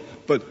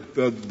 But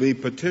the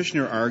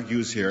petitioner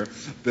argues here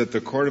that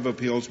the Court of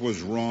Appeals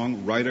was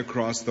wrong right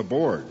across the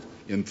board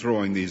in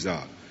throwing these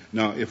out.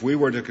 Now, if we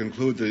were to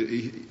conclude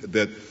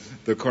that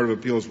the Court of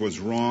Appeals was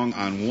wrong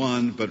on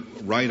one but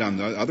right on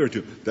the other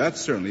two, that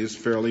certainly is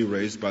fairly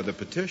raised by the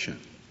petition.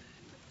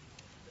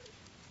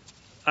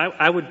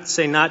 I would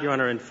say not, Your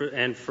Honor,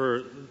 and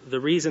for the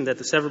reason that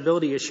the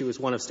severability issue is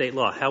one of state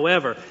law.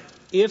 However,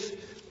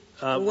 if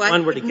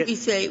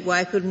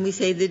why couldn't we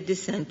say the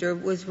dissenter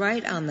was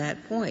right on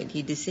that point?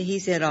 He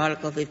said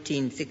Article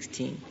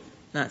 15:16,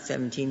 not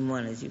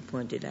 17:1, as you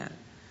pointed out.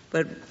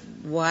 But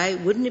why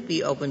wouldn't it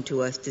be open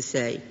to us to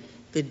say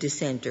the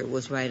dissenter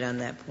was right on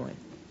that point?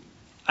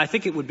 I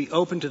think it would be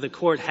open to the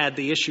Court had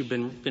the issue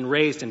been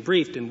raised and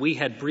briefed, and we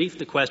had briefed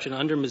the question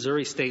under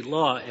Missouri state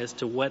law as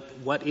to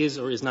what is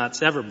or is not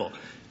severable.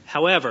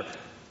 However,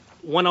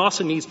 one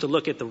also needs to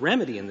look at the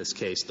remedy in this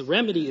case. The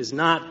remedy is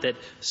not that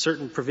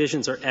certain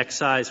provisions are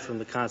excised from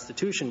the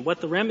Constitution. What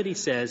the remedy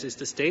says is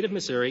the State of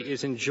Missouri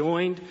is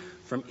enjoined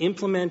from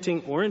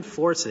implementing or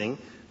enforcing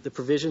the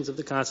provisions of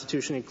the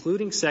Constitution,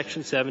 including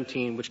Section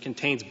 17, which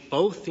contains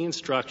both the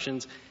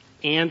instructions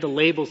and the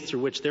labels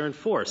through which they're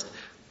enforced.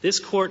 This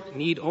Court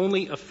need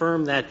only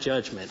affirm that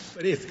judgment.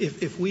 But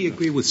if we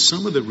agree with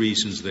some of the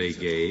reasons they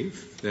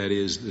gave, that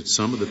is, that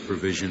some of the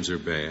provisions are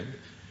bad,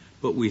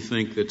 but we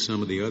think that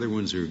some of the other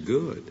ones are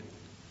good,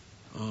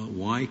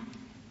 why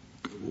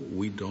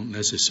we don't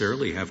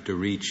necessarily have to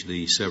reach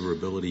the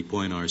severability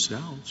point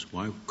ourselves?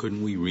 Why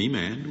couldn't we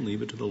remand and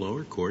leave it to the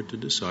lower court to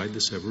decide the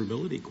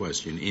severability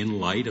question in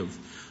light of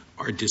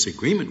our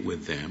disagreement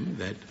with them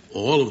that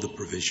all of the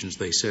provisions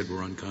they said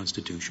were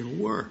unconstitutional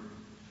were?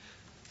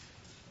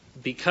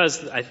 Because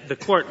the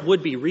Court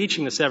would be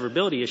reaching the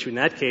severability issue in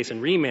that case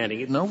and remanding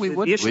it. No, we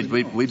wouldn't.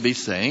 We'd be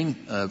saying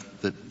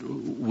that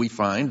we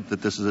find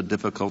that this is a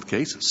difficult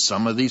case.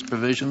 Some of these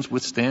provisions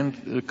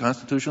withstand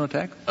constitutional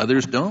attack.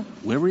 Others don't.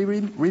 We're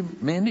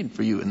remanding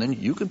for you, and then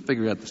you can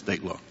figure out the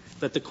state law.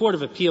 But the Court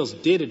of Appeals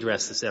did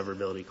address the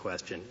severability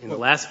question. In the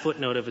last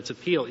footnote of its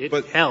appeal, it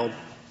held.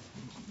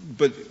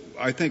 But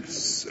I think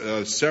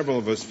several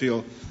of us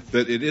feel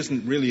that it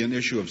isn't really an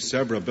issue of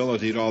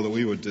severability at all that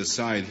we would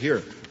decide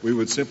here. We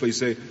would simply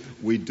say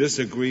we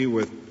disagree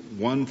with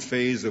one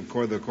phase of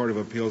the Court of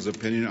Appeals'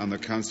 opinion on the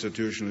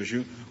constitutional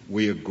issue.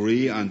 We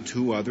agree on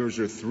two others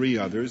or three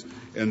others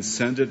and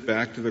send it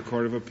back to the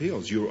Court of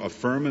Appeals. You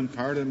affirm in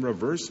part and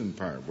reverse in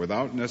part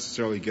without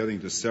necessarily getting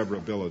to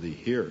severability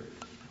here.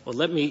 Well,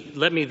 let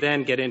me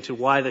then get into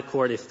why the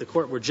Court, if the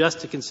Court were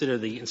just to consider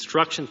the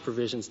instructions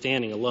provision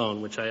standing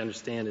alone, which I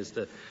understand is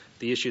the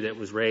issue that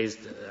was raised,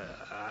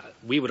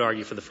 we would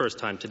argue for the first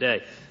time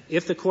today.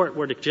 If the Court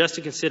were just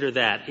to consider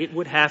that, it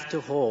would have to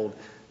hold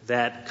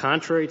that,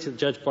 contrary to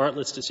Judge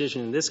Bartlett's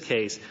decision in this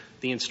case,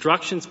 the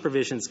instructions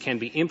provisions can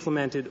be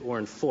implemented or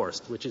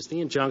enforced, which is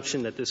the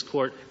injunction that this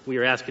Court, we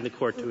are asking the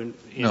Court to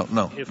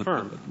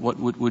affirm. What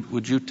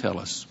would you tell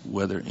us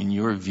whether, in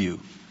your view,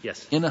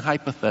 yes, in a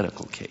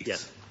hypothetical case,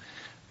 yes,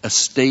 a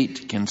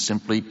state can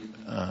simply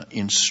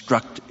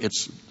instruct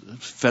its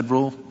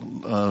federal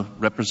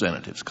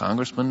representatives,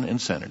 congressmen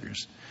and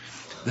senators,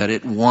 that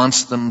it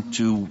wants them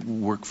to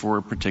work for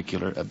a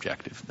particular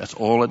objective? That's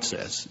all it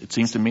says. It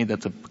seems to me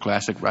that's a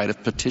classic right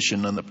of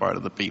petition on the part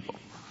of the people.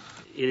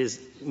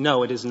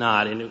 No, it is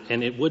not,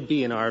 and it would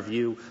be, in our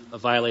view, a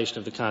violation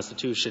of the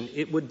Constitution.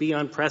 It would be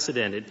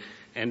unprecedented,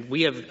 and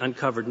we have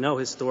uncovered no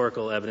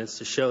historical evidence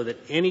to show that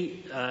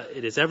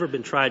it has ever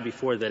been tried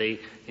before that a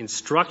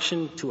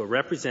instruction to a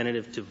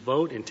representative to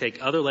vote and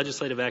take other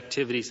legislative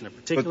activities in a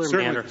particular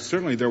manner.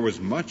 Certainly there was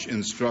much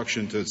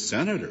instruction to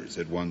senators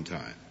at one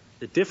time.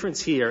 The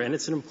difference here, and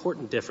it's an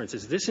important difference,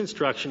 is this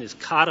instruction is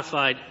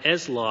codified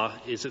as law,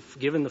 is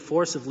given the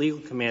force of legal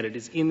command. It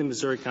is in the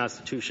Missouri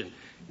Constitution.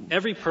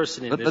 Every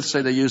person in Let's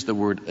say they use the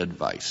word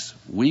advice.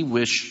 We,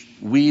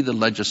 the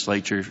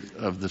legislature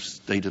of the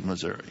state of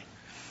Missouri,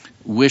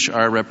 wish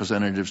our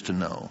representatives to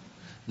know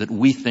that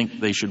we think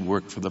they should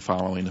work for the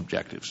following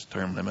objectives,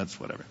 term limits,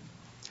 whatever.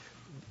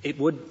 It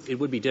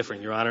would be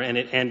different, Your Honor,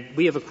 and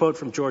we have a quote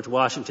from George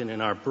Washington in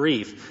our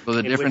brief. So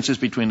the difference is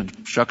between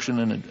instruction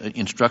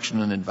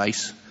and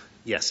advice?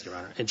 Yes, Your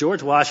Honor. And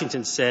George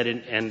Washington said,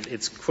 and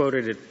it's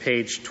quoted at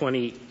page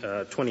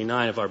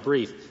 29 of our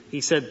brief,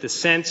 he said the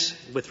sense,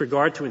 with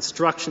regard to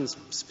instructions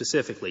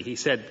specifically, he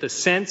said the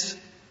sense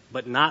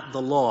but not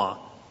the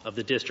law of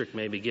the district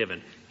may be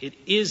given. It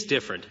is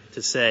different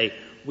to say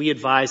we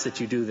advise that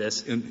you do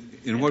this.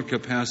 In what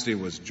capacity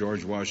was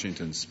George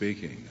Washington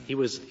speaking? He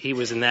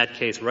was in that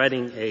case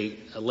writing a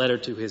letter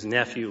to his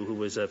nephew, who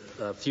was a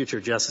future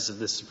justice of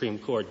the Supreme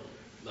Court,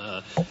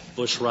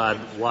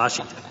 Bushrod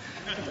Washington.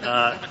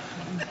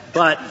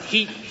 But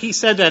he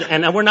said that,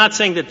 and we're not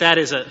saying that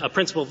is a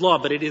principle of law,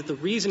 but it is, the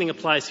reasoning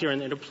applies here,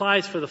 and it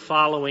applies for the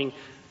following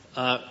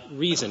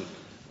reason.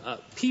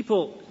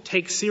 People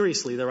take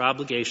seriously their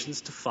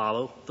obligations to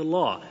follow the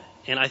law.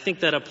 And I think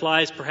that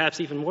applies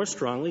perhaps even more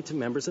strongly to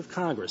members of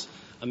Congress.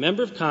 A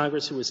member of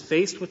Congress who is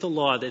faced with a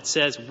law that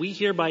says we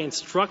hereby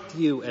instruct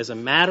you as a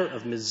matter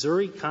of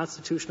Missouri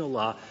constitutional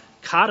law,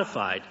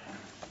 codified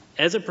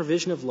as a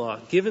provision of law,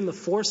 given the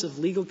force of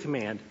legal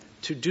command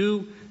to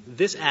do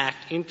this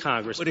act in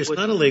Congress. But it's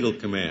not a legal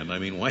command. I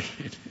mean, why,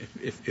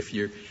 if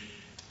you're,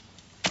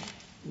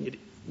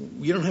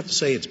 you don't have to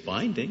say it's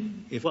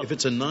binding. If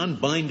it's a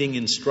non-binding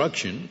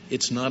instruction,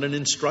 it's not an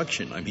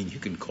instruction. I mean, you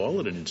can call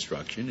it an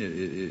instruction.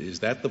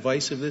 Is that the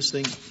vice of this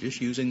thing,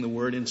 just using the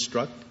word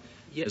instruct?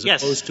 As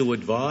opposed to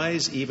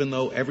advise, even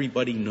though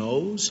everybody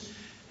knows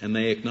and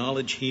they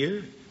acknowledge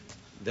here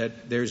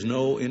that there's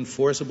no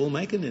enforceable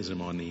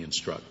mechanism on the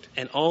instruct.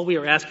 And all we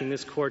are asking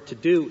this Court to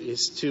do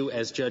is to,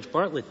 as Judge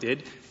Bartlett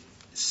did,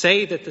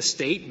 say that the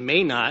State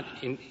may not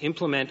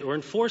implement or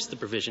enforce the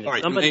provision. All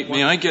right.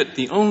 May I get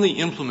the only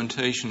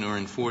implementation or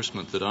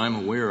enforcement that I'm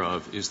aware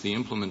of is the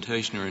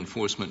implementation or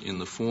enforcement in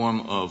the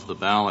form of the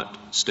ballot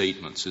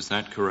statements. Is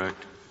that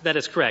correct? That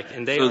is correct.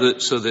 And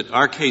so that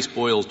our case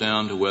boils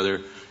down to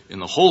whether, in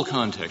the whole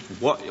context,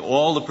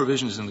 all the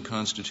provisions in the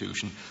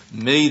Constitution,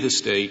 may the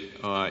State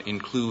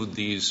include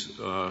these,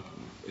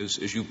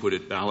 as you put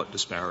it, ballot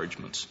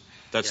disparagements.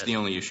 That's yes. the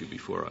only issue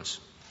before us.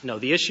 No,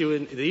 the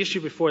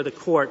issue before the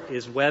Court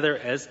is whether,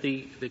 as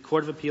the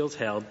Court of Appeals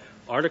held,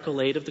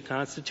 Article 8 of the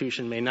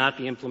Constitution may not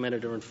be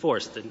implemented or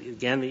enforced. And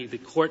again, the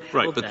Court held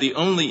right, but the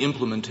only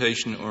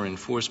implementation or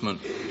enforcement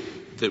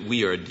that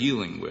we are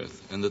dealing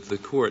with and that the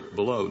Court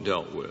below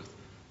dealt with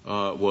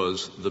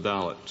was the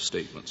ballot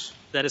statements.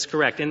 That is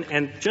correct.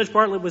 And Judge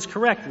Bartlett was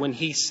correct when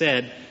he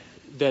said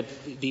that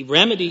the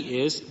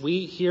remedy is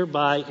we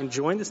hereby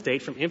enjoin the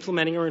State from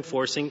implementing or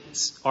enforcing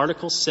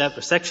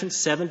Section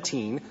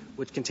 17,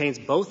 which contains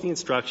both the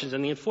instructions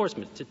and the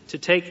enforcement. To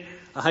take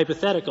a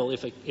hypothetical,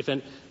 if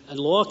a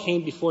law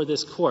came before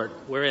this Court,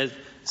 whereas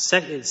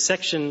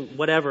section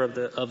whatever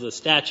of the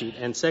statute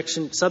and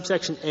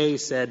subsection A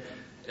said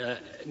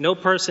no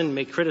person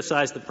may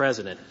criticize the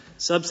President,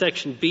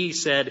 subsection B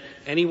said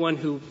anyone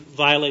who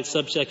violates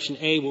subsection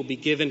A will be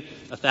given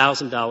a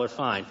 $1,000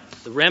 fine.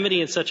 The remedy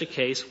in such a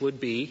case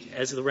would be,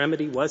 as the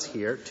remedy was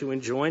here, to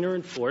enjoin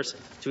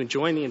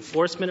the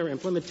enforcement or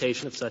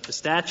implementation of such a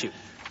statute.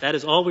 That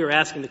is all we are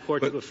asking the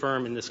Court to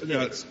affirm in this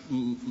case.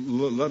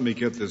 Let me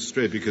get this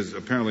straight, because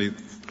apparently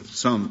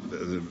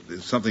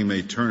something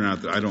may turn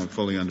out that I don't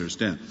fully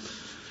understand.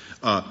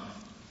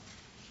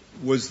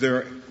 Was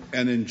there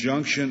an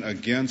injunction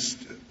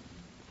against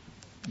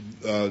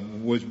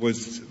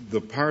was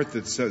the part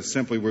that says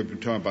simply we're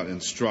talking about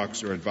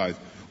instructs or advise,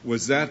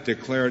 was that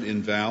declared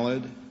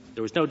invalid?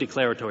 There was no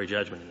declaratory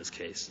judgment in this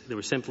case. There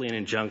was simply an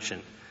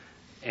injunction.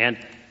 And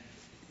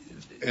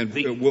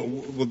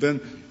well, then,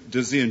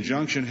 does the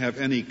injunction have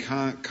any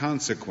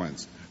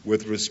consequence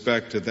with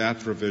respect to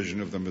that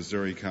provision of the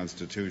Missouri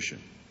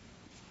Constitution?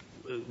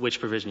 Which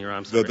provision, Your Honor?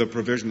 I'm sorry. The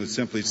provision that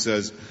simply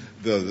says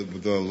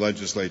the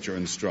legislature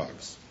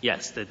instructs.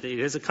 Yes, that it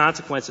is a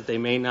consequence that they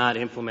may not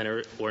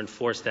implement or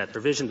enforce that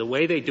provision. The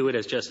way they do it,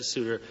 as Justice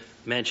Souter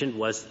mentioned,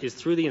 is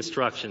through the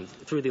instructions,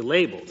 through the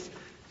labels.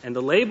 And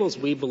the labels,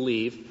 we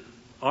believe,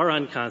 are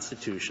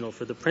unconstitutional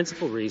for the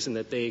principal reason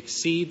that they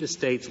exceed the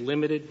State's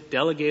limited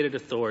delegated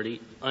authority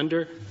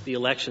under the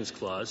Elections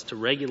Clause to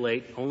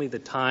regulate only the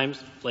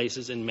times,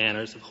 places, and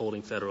manners of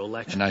holding federal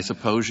elections. And I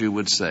suppose you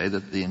would say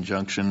that the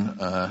injunction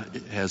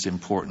has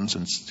importance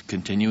and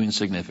continuing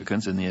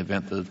significance in the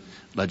event the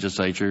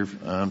legislature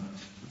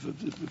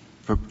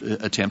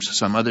attempts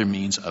some other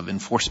means of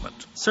enforcement.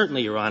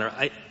 Certainly, Your Honor.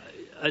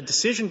 A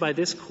decision by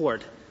this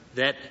Court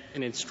that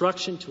an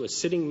instruction to a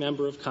sitting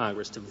member of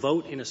Congress to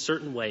vote in a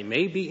certain way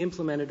may be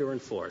implemented or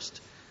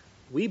enforced,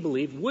 we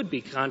believe would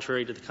be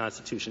contrary to the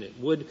Constitution. It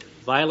would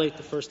violate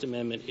the First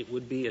Amendment. It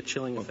would be a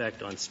chilling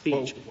effect on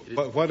speech.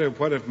 But what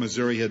if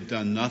Missouri had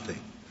done nothing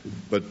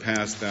but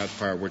passed that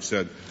part which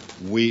said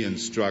we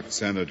instruct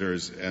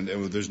senators and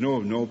there's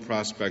no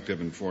prospect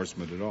of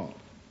enforcement at all?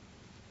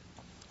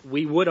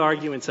 We would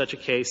argue in such a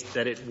case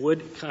that it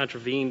would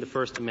contravene the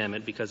First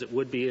Amendment because it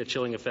would be a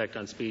chilling effect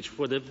on speech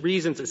for the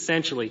reasons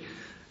essentially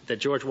that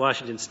George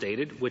Washington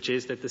stated, which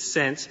is that the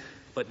sense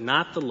but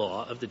not the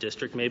law of the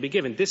district may be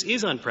given. This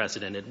is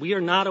unprecedented. We are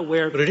not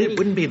aware of But it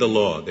wouldn't be the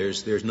law.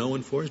 There's no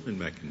enforcement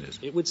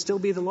mechanism. It would still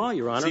be the law,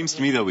 Your Honor. It seems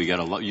to me, though, we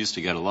used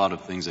to get a lot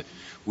of things that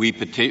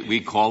we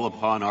call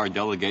upon our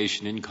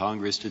delegation in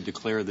Congress to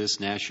declare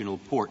this National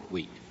Pork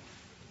Week.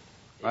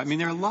 I mean,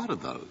 there are a lot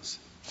of those.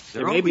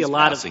 There may be a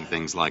lot passing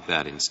things like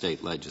that in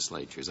state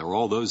legislatures. Are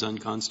all those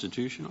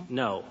unconstitutional?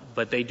 No,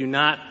 but they do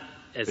not.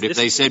 But if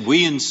they said,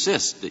 we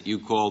insist that you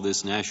call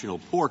this National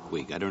Pork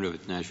Week, I don't know if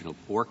it's National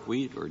Pork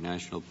Week or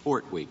National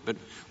Pork Week, but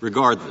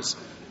regardless,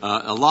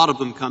 a lot of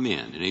them come in.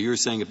 And you're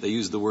saying if they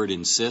use the word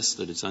insist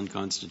that it's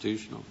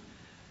unconstitutional?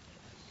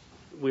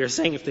 We are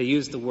saying if they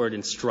use the word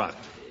instruct.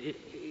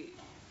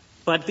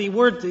 But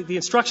the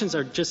instructions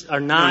are not.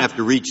 You don't have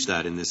to reach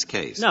that in this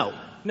case.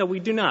 No, we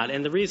do not.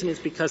 And the reason is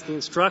because the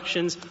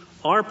instructions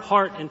are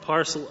part and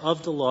parcel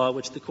of the law,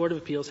 which the Court of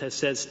Appeals has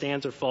said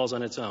stands or falls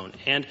on its own.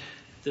 And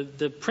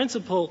the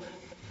principal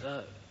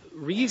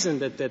reason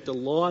that the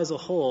law as a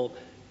whole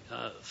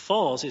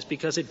falls is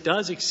because it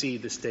does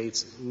exceed the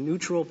State's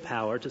neutral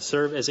power to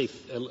serve as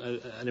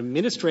an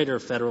administrator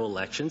of federal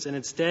elections and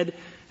instead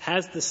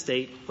has the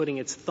State putting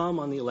its thumb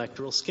on the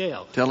electoral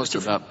scale. Tell us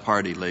about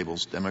party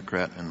labels,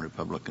 Democrat and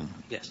Republican.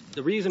 Yes.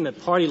 The reason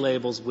that party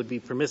labels would be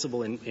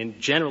permissible in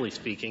generally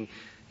speaking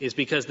is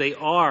because they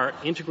are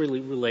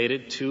integrally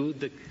related to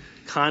the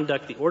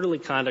orderly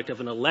conduct of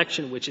an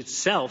election which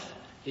itself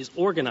is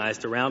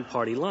organized around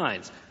party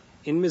lines.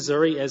 In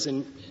Missouri, as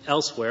in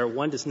elsewhere,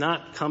 one does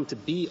not come to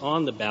be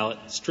on the ballot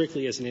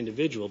strictly as an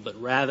individual, but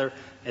rather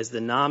as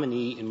the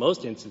nominee, in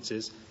most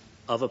instances,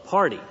 of a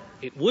party.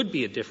 It would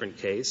be a different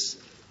case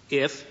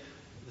if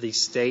the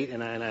state,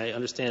 and I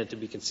understand it to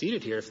be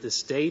conceded here, if the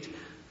state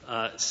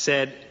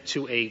said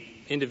to a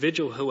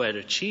individual who had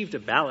achieved a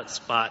ballot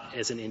spot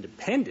as an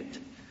independent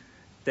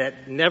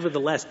that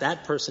nevertheless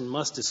that person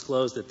must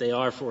disclose that they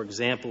are, for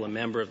example, a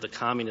member of the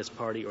Communist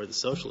Party or the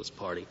Socialist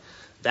Party.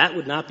 That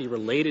would not be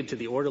related to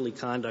the orderly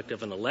conduct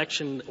of an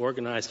election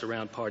organized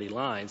around party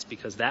lines,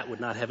 because that would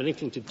not have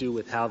anything to do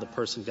with how the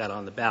person got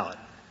on the ballot.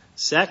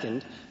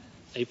 Second,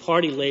 a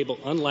party label,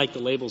 unlike the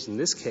labels in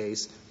this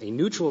case, a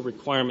neutral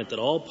requirement that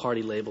all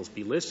party labels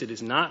be listed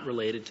is not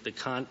related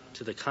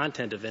to the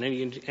content of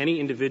any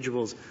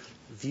individual's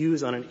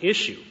views on an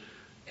issue.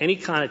 Any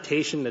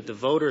connotation that the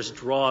voters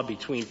draw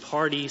between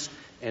parties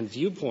and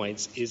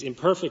viewpoints is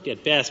imperfect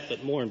at best,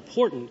 but more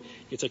important,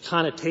 it's a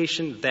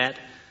connotation that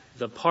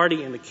the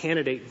party and the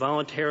candidate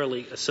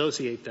voluntarily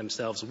associate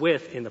themselves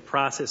with in the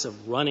process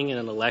of running in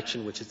an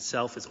election which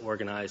itself is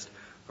organized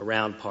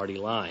around party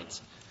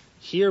lines.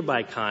 Here,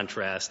 by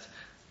contrast,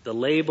 the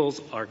labels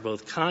are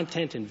both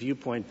content and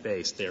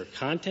viewpoint-based. They are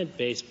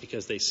content-based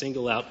because they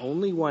single out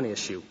only one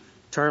issue,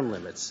 term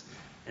limits,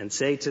 and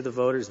say to the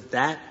voters,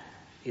 that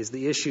is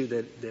the issue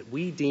that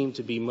we deem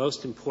to be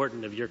most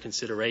important of your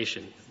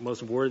consideration,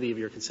 most worthy of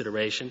your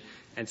consideration.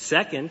 And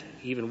second,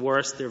 even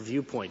worse, they're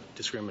viewpoint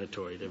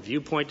discriminatory. They're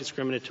viewpoint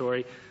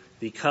discriminatory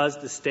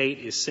because the state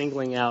is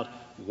singling out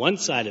one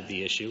side of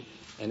the issue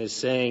and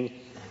is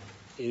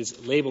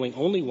labeling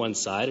only one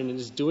side, and it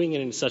is doing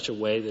it in such a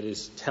way that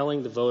is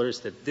telling the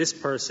voters that this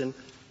person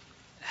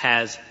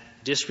has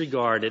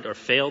disregarded or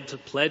failed to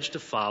pledge to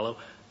follow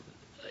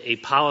a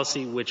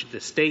policy which the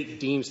state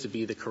deems to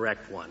be the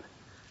correct one.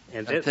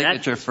 And I think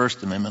that your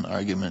First Amendment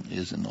argument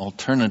is an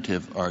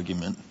alternative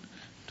argument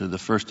to the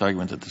first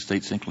argument that the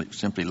state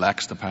simply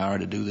lacks the power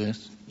to do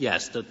this?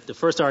 Yes. The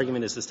first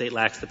argument is the state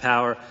lacks the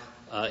power.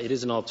 It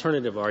is an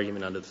alternative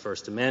argument under the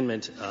First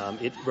Amendment.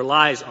 It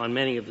relies on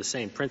many of the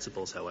same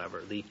principles,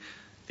 however.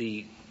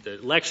 The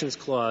Elections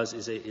Clause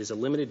is a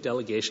limited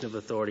delegation of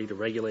authority to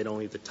regulate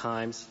only the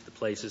times, the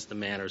places, the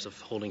manners of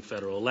holding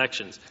federal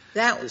elections.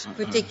 That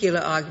particular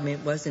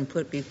argument wasn't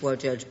put before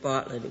Judge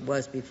Bartlett. It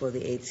was before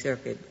the Eighth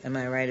Circuit. Am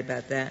I right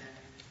about that?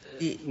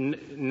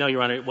 No,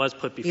 Your Honor. It was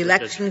put before the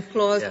Election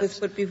Clause was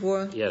put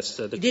before? Yes.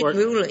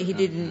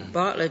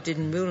 Bartlett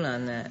didn't rule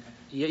on that.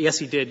 Yes,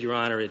 he did, Your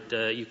Honor.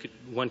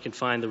 One can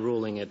find the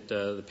ruling at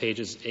the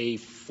pages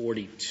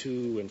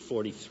A42 and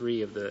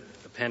 43 of the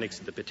appendix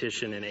of the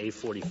petition and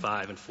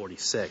A45 and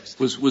 46.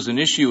 Was an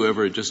issue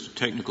ever, just a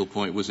technical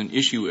point, was an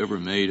issue ever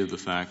made of the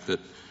fact that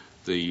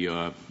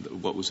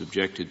what was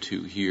objected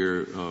to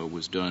here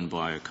was done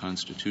by a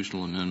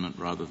constitutional amendment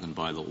rather than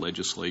by the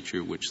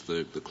legislature, which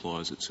the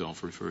clause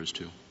itself refers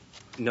to?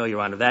 No,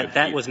 Your Honor.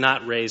 That was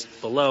not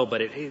raised below,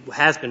 but it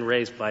has been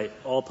raised by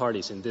all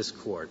parties in this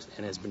Court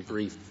and has been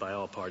briefed by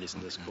all parties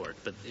in this Court,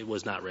 but it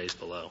was not raised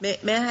below. May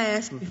I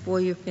ask, before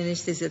you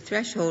finish, there's a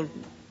threshold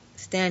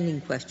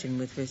standing question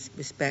with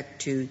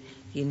respect to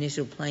the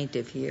initial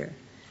plaintiff here.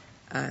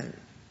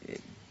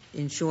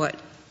 In short,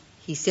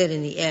 he said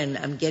in the end,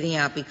 I'm getting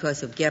out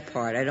because of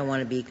Gephardt. I don't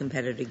want to be a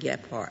competitor to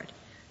Gephardt.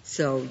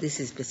 So this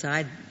is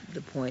beside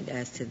the point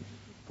as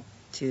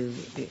to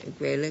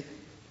Gralike?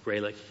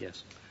 Gralike,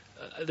 yes.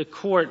 The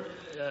Court,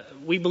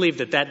 we believe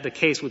that the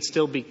case would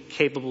still be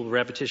capable of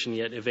repetition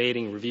yet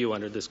evading review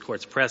under this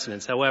Court's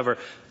precedents. However,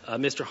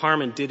 Mr.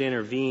 Harmon did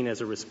intervene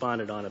as a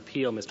respondent on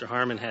appeal. Mr.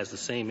 Harmon has the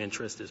same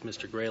interest as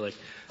Mr. Gralike.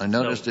 I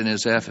noticed in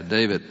his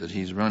affidavit that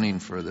he's running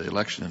for the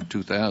election in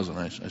 2000.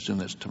 I assume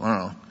that's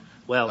tomorrow.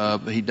 Well,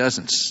 but he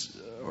doesn't,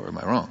 or am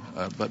I wrong?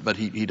 But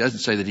he doesn't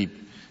say that he,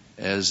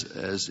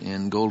 as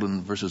in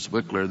Golden versus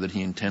Wickler, that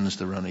he intends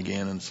to run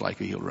again, and it's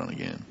likely he'll run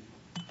again.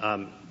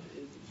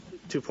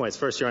 2 points.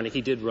 First, Your Honor, he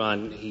did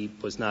run. He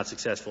was not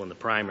successful in the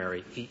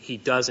primary. He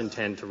does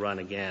intend to run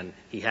again.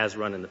 He has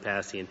run in the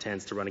past. He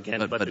intends to run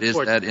again. But is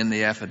that in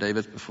the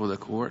affidavit before the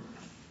Court?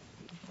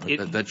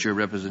 That's your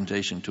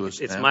representation to us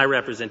It's now? my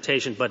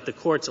representation, but the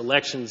Court's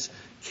elections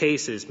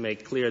cases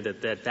make clear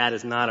that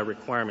is not a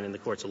requirement in the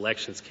Court's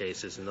elections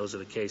cases, and those are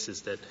the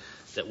cases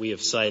that we have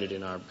cited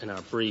in our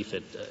brief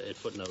at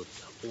footnote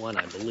 1,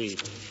 I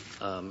believe,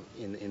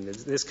 in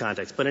this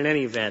context. But in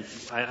any event,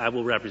 I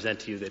will represent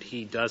to you that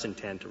he does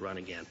intend to run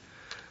again.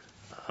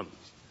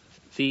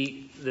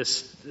 The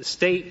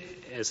state,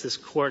 as this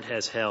Court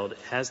has held,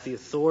 has the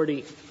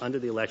authority under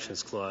the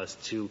Elections Clause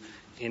to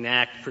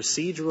enact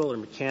procedural or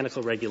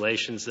mechanical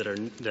regulations that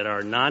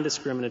are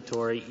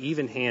non-discriminatory,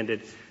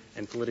 even-handed,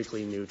 and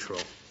politically neutral.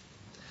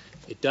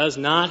 It does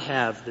not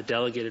have the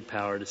delegated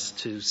power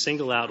to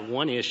single out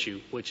one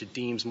issue which it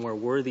deems more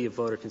worthy of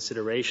voter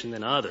consideration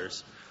than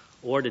others,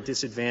 or to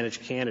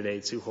disadvantage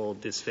candidates who hold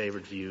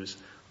disfavored views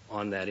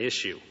on that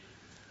issue.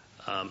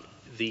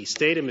 The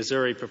state of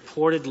Missouri,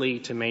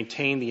 purportedly to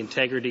maintain the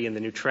integrity and the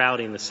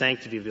neutrality and the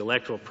sanctity of the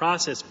electoral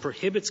process,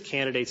 prohibits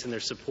candidates and their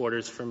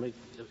supporters from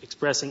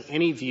expressing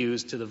any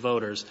views to the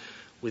voters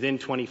within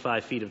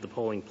 25 feet of the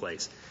polling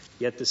place.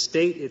 Yet the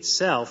state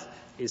itself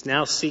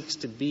now seeks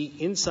to be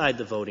inside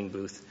the voting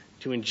booth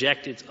to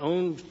inject its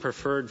own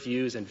preferred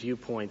views and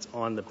viewpoints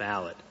on the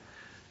ballot.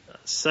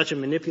 Such a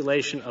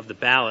manipulation of the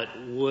ballot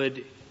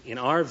would, in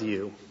our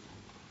view,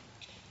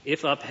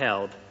 if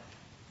upheld,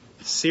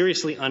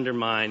 seriously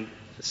undermine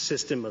a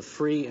system of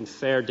free and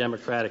fair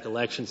democratic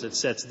elections that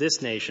sets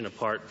this nation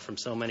apart from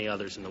so many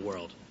others in the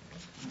world.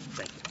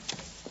 Thank you.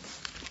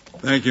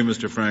 Thank you,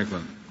 Mr.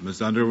 Franklin.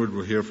 Ms. Underwood,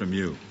 we'll hear from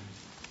you.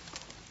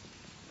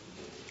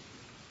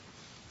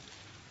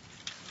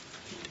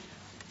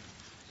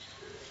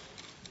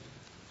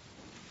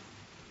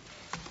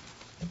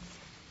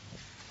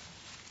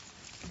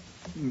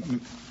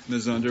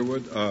 Ms.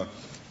 Underwood,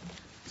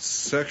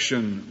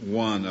 Section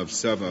 1 of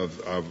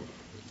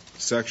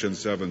Section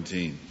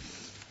 17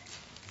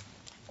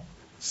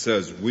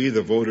 says, "We,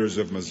 the voters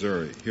of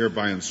Missouri,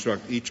 hereby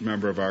instruct each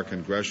member of our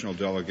congressional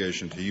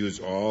delegation to use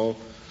all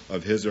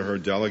of his or her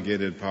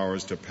delegated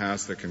powers to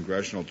pass the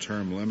congressional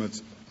term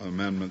limits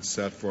amendments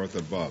set forth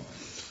above."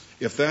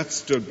 If that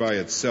stood by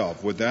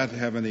itself, would that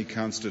have any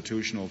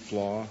constitutional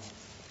flaw?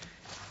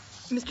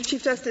 Mr.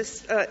 Chief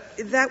Justice,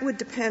 that would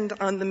depend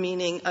on the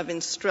meaning of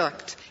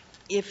instruct.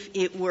 If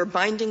it were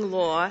binding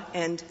law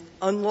and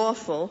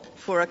unlawful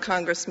for a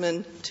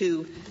congressman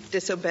to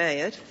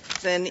disobey it,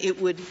 then it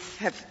would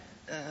have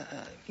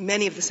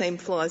many of the same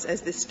flaws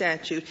as this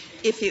statute.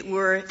 If it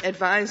were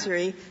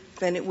advisory,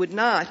 then it would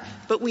not.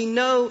 But we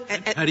know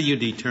how do you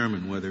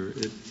determine whether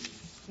it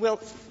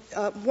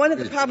one of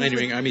the problems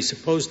I mean,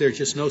 suppose there's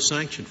just no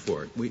sanction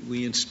for it.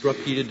 We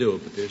instruct you to do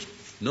it, but there's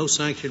no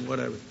sanction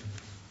whatever.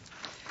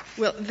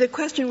 Well, the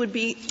question would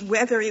be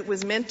whether it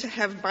was meant to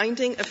have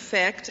binding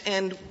effect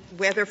and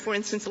whether, for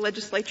instance, the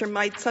legislature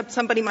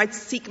somebody might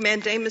seek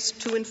mandamus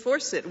to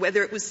enforce it,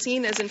 whether it was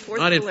seen as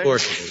enforceable. Not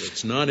enforceable.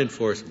 It's not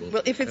enforceable.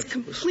 Well, if it's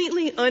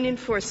completely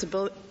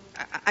unenforceable,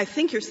 I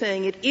think you're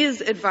saying it is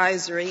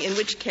advisory, in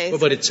which case. Well,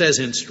 but it says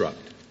instruct.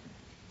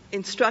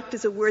 Instruct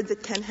is a word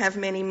that can have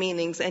many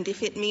meanings, and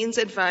if it means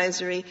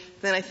advisory,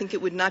 then I think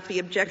it would not be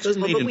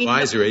objectionable. It doesn't mean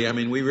advisory. I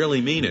mean, we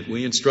really mean it.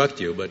 We instruct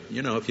you, but,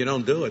 if you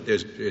don't do it,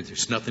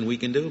 there's nothing we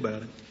can do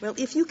about it. Well,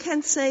 if you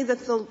can say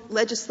that the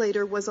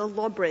legislator was a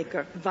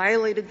lawbreaker,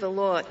 violated the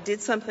law, did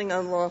something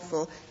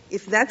unlawful,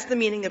 if that's the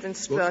meaning of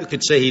instruct. Well, you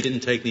could say he didn't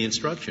take the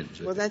instructions.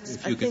 Well, that's,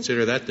 if you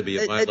consider that to be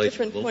a violation. A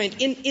different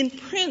point. In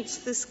Prince,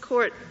 this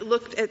court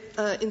looked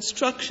at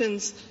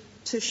instructions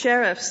to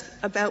sheriffs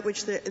about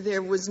which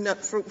there was no,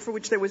 for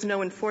which there was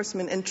no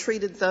enforcement and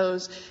treated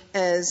those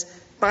as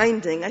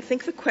binding. I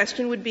think the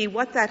question would be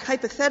what that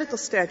hypothetical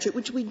statute,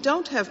 which we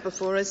don't have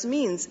before us,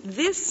 means.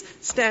 This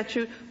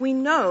statute, we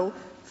know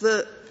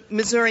the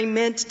Missouri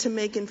meant to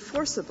make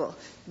enforceable.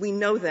 We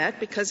know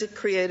that because it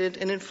created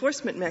an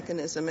enforcement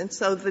mechanism. And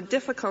so the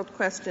difficult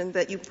question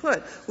that you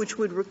put, which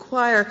would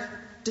require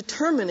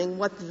determining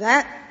what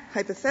that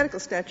hypothetical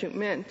statute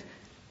meant,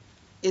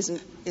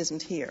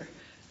 isn't here.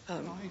 I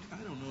don't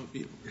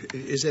know.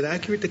 Is it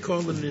accurate to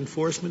call it an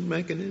enforcement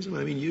mechanism?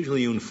 I mean,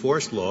 usually you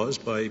enforce laws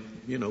by,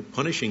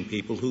 punishing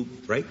people who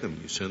break them.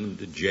 You send them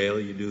to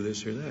jail, you do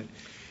this or that.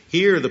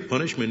 Here, the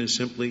punishment is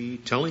simply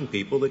telling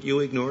people that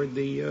you ignored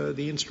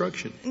the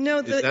instruction. No,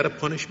 is that a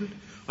punishment?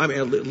 I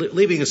mean,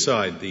 leaving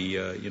aside the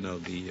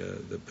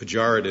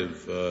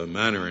pejorative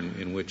manner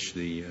in which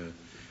the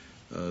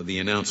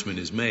announcement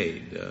is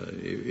made,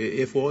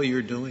 if all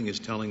you're doing is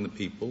telling the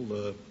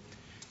people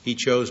he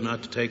chose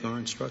not to take our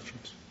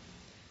instructions.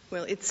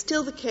 Well, it's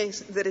still the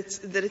case that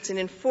it's an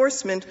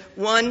enforcement,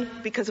 one,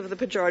 because of the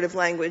pejorative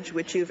language,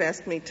 which you've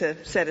asked me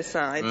to set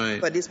aside,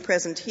 right, but is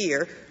present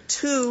here.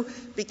 Two,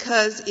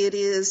 because it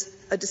is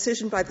a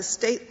decision by the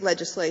state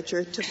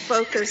legislature to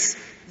focus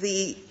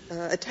the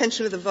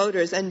attention of the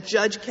voters and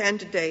judge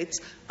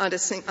candidates on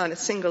a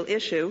single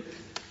issue.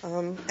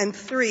 And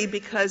three,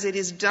 because it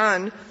is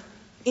done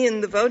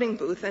in the voting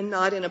booth and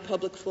not in a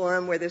public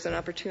forum where there's an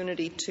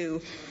opportunity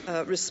to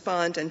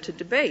respond and to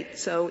debate.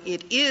 So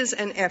it is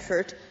an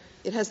effort.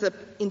 It has the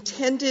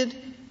intended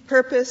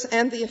purpose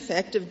and the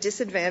effect of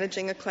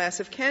disadvantaging a class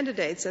of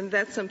candidates, and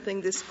that's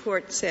something this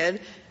Court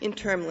said in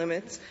term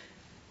limits,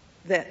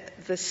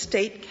 that the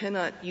state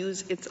cannot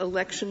use its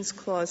elections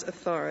clause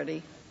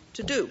authority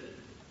to do.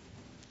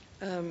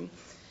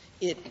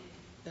 It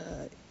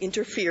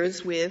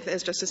interferes with,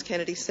 as Justice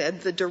Kennedy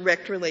said, the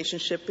direct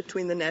relationship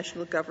between the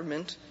national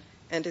government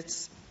and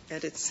its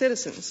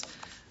citizens.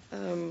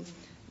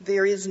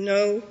 There is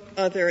no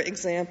other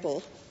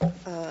example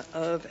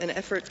of an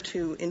effort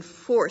to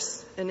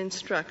enforce an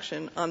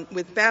instruction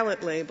with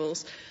ballot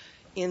labels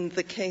in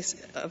the case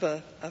of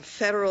a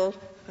federal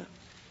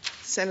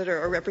senator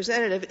or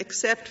representative,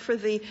 except for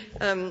the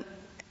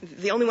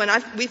only one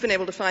we've been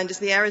able to find is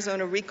the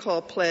Arizona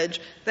recall pledge.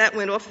 That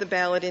went off the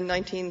ballot in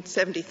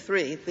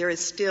 1973. There is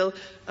still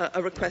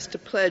a request to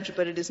pledge,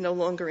 but it is no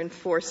longer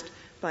enforced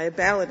by a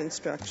ballot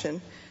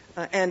instruction.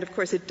 And, of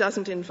course, it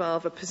doesn't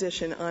involve a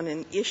position on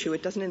an issue.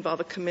 It doesn't involve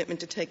a commitment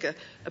to take a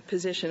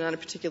position on a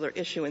particular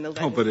issue in the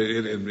legislature. No, but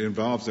it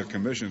involves a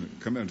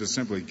commitment to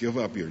simply give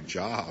up your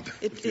job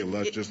if the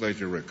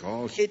legislature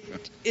recalls you.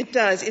 It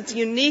does. It's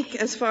unique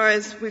as far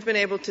as we've been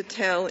able to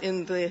tell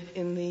in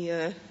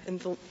the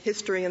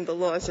history and the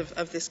laws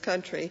of this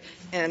country,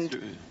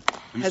 and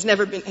has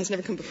never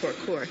come before a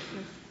court.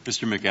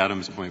 Mr.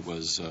 McAdams' point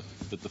was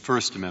that the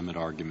First Amendment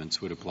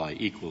arguments would apply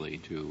equally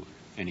to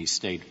any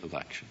state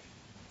election.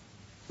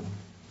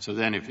 So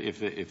then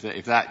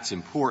if that's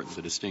important,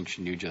 the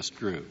distinction you just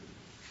drew,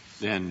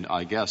 then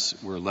I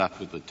guess we're left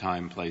with the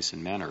time, place,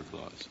 and manner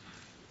clause.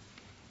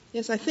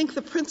 Yes, I think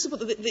the principal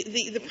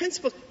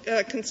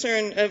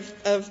concern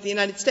of the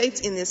United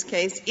States in this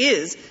case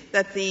is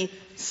that the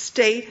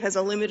state has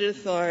a limited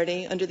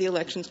authority under the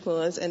Elections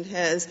Clause and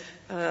has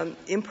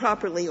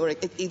improperly or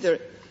either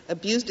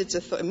misused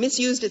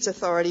its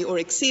authority or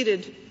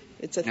exceeded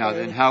its authority.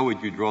 Now, then how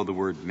would you draw the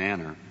word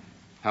manner?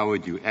 How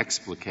would you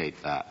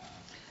explicate that?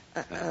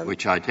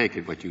 Which I take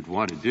it what you'd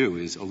want to do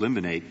is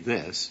eliminate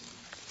this,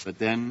 but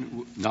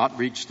then not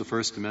reach the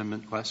First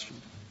Amendment question?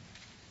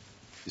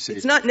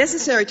 It's not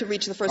necessary to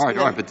reach the First Amendment.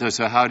 All right, but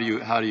so how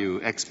do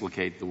you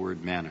explicate the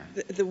word manner?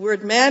 The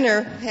word manner,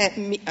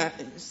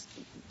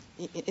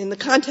 in the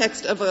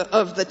context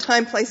of the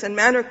time, place, and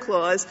manner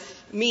clause,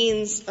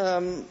 means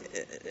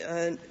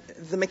the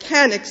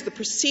mechanics, the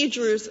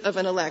procedures of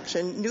an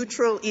election,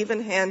 neutral,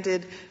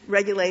 even-handed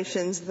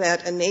regulations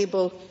that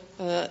enable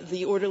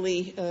the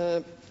orderly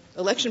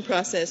election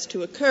process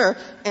to occur.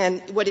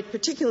 And what it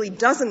particularly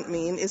doesn't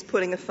mean is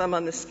putting a thumb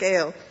on the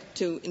scale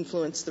to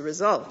influence the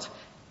result.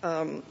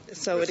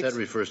 That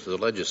refers to the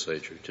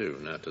legislature too,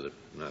 not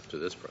to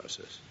this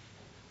process.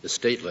 The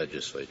state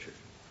legislature.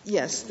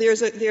 Yes,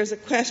 there's a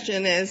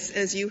question,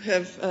 as you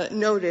have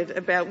noted,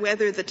 about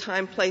whether the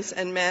time, place,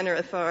 and manner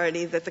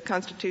authority that the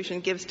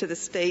Constitution gives to the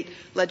state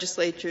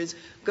legislatures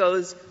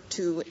goes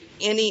to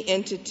any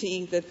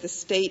entity that the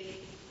state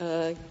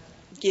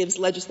gives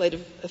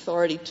legislative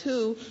authority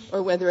to,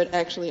 or whether it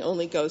actually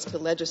only goes to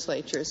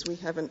legislatures. We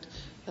haven't,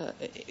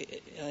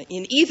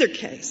 in either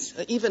case,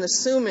 even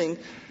assuming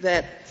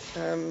that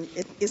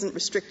it isn't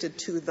restricted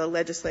to the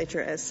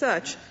legislature as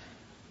such,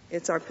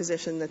 it's our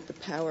position that the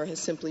power has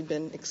simply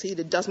been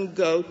exceeded, doesn't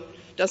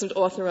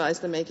authorize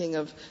the making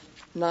of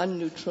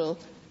non-neutral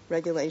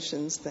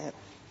regulations that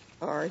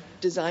are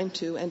designed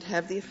to and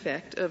have the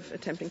effect of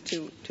attempting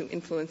to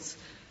influence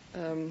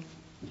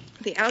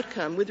the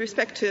outcome. With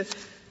respect to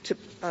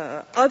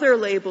other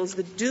labels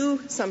that do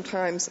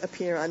sometimes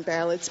appear on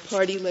ballots,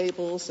 party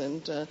labels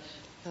and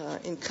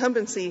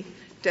incumbency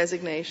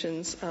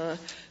designations,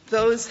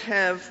 those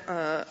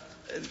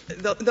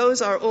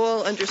are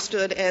all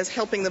understood as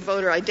helping the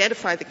voter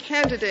identify the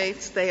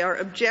candidates. They are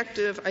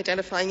objective,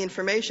 identifying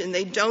information.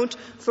 They don't,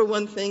 for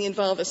one thing,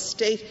 involve a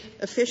state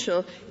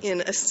official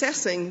in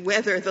assessing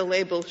whether the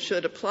label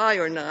should apply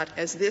or not,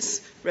 as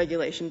this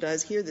regulation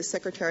does. Here, the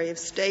Secretary of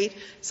State,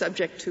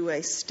 subject to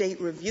a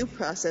state review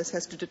process,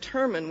 has to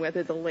determine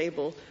whether the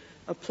label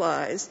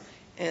applies.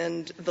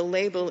 And the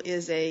label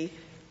is a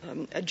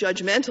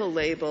judgmental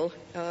label,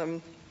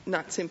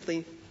 not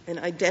simply an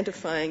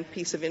identifying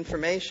piece of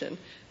information.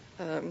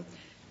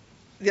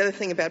 The other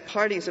thing about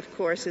parties, of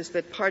course, is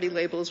that party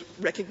labels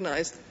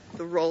recognize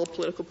the role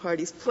political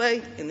parties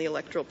play in the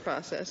electoral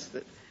process,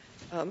 that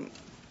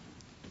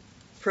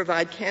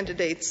provide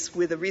candidates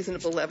with a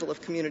reasonable level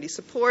of community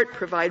support,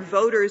 provide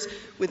voters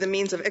with a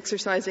means of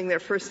exercising their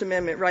First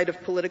Amendment right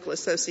of political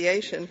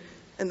association,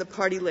 and the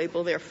party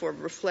label therefore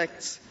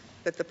reflects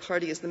that the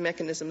party is the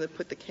mechanism that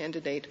put the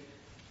candidate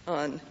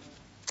on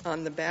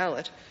the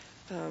ballot.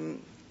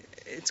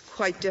 It's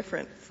quite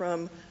different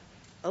from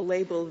a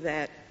label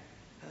that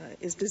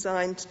is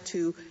designed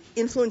to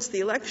influence the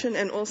election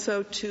and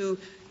also to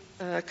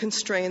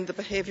constrain the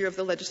behavior of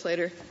the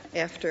legislator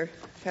after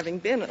having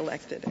been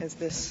elected, as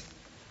this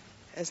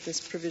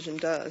provision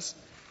does.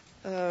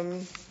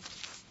 I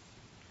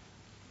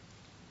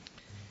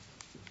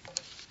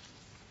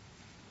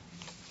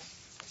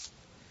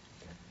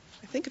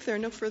think if there are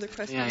no further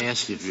questions. May I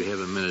ask you if you have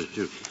a minute or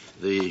two?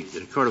 The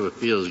Court of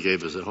Appeals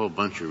gave us a whole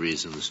bunch of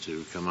reasons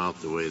to come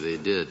out the way they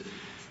did.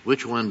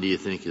 Which one do you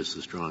think is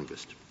the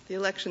strongest? The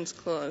Elections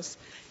Clause.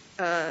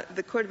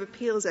 The Court of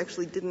Appeals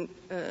actually didn't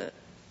the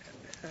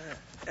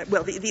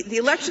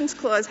Elections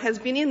Clause has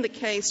been in the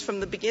case from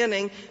the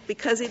beginning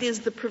because it is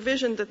the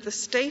provision that the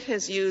state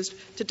has used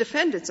to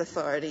defend its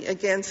authority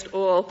against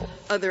all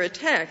other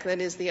attack.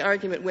 That is the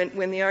argument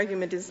when the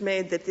argument is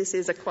made that this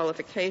is a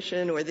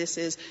qualification or this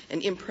is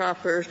an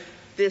improper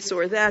this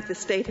or that, the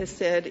state has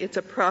said it's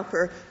a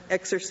proper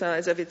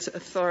exercise of its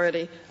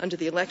authority under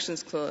the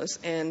Elections Clause,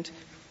 and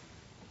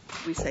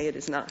we say it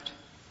is not.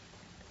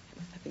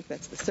 I think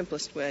that's the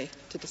simplest way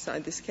to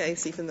decide this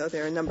case, even though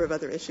there are a number of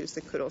other issues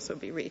that could also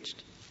be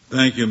reached.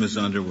 Thank you, Ms.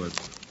 Underwood.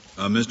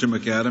 Mr.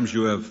 McAdams,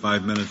 you have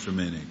 5 minutes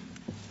remaining.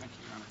 Thank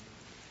you,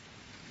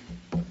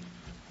 Your Honor.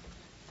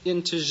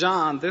 In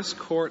Tijan, this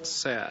court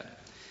said,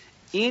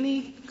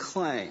 Any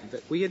claim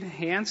that we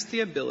enhance the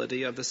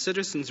ability of the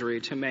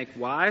citizenry to make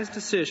wise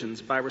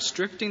decisions by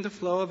restricting the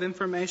flow of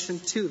information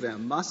to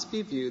them must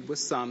be viewed with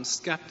some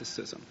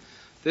skepticism.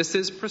 This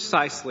is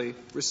precisely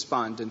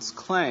respondent's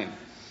claim,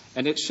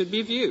 and it should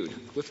be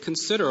viewed with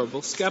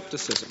considerable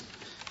skepticism.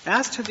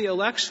 As to the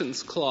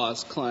Elections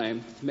Clause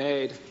claim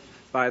made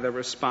by the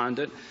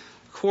respondent,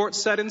 the Court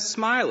said in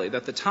Smiley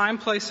that the time,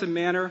 place, and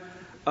manner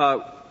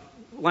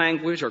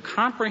language or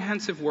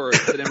comprehensive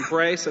words that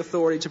embrace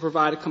authority to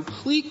provide a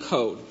complete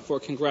code for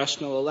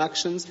congressional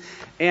elections.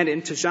 And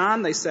in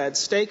Tijan, they said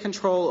state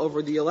control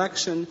over the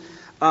election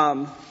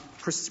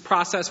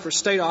process for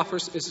state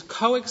office is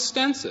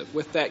coextensive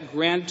with that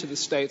granted to the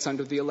states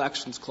under the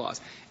Elections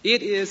Clause.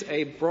 It is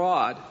a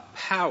broad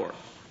power.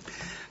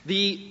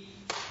 The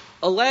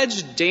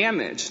alleged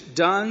damage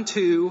done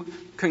to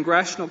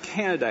congressional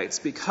candidates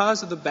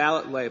because of the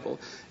ballot label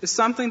is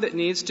something that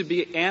needs to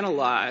be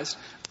analyzed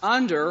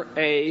under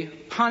a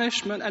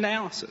punishment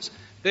analysis.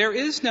 There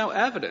is no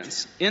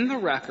evidence in the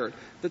record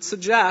that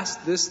suggests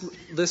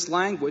this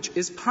language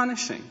is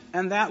punishing,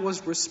 and that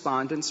was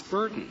respondent's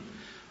burden.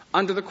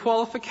 Under the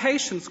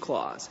Qualifications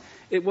Clause,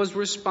 it was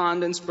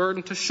respondent's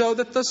burden to show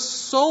that the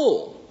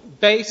sole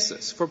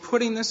basis for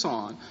putting this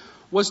on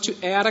was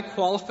to add a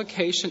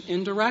qualification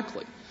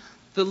indirectly.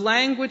 The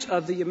language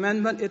of the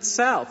amendment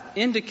itself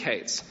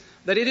indicates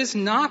that it is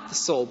not the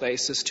sole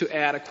basis to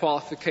add a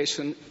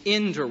qualification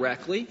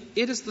indirectly.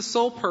 It is the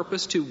sole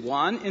purpose to,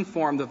 1,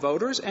 inform the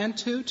voters, and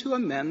 2, to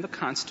amend the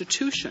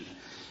Constitution.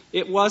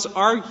 It was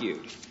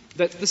argued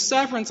that the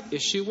severance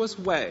issue was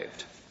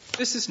waived.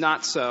 This is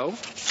not so.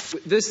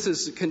 This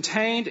is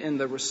contained in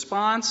the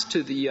response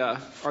to the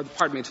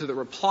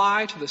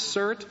reply to the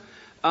cert.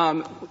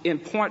 In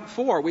point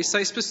 4, we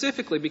say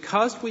specifically,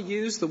 because we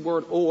use the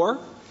word or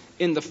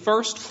in the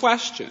first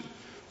question,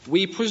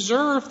 we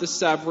preserve the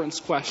severance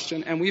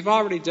question, and we've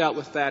already dealt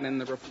with that in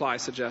the reply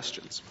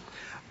suggestions.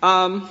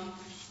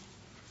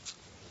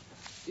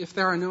 If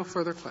there are no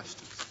further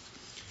questions.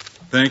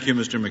 Thank you,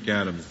 Mr.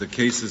 McAdams. The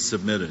case is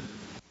submitted.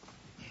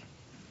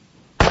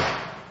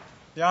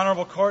 The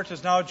Honorable Court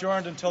is now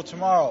adjourned until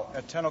tomorrow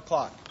at 10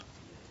 o'clock.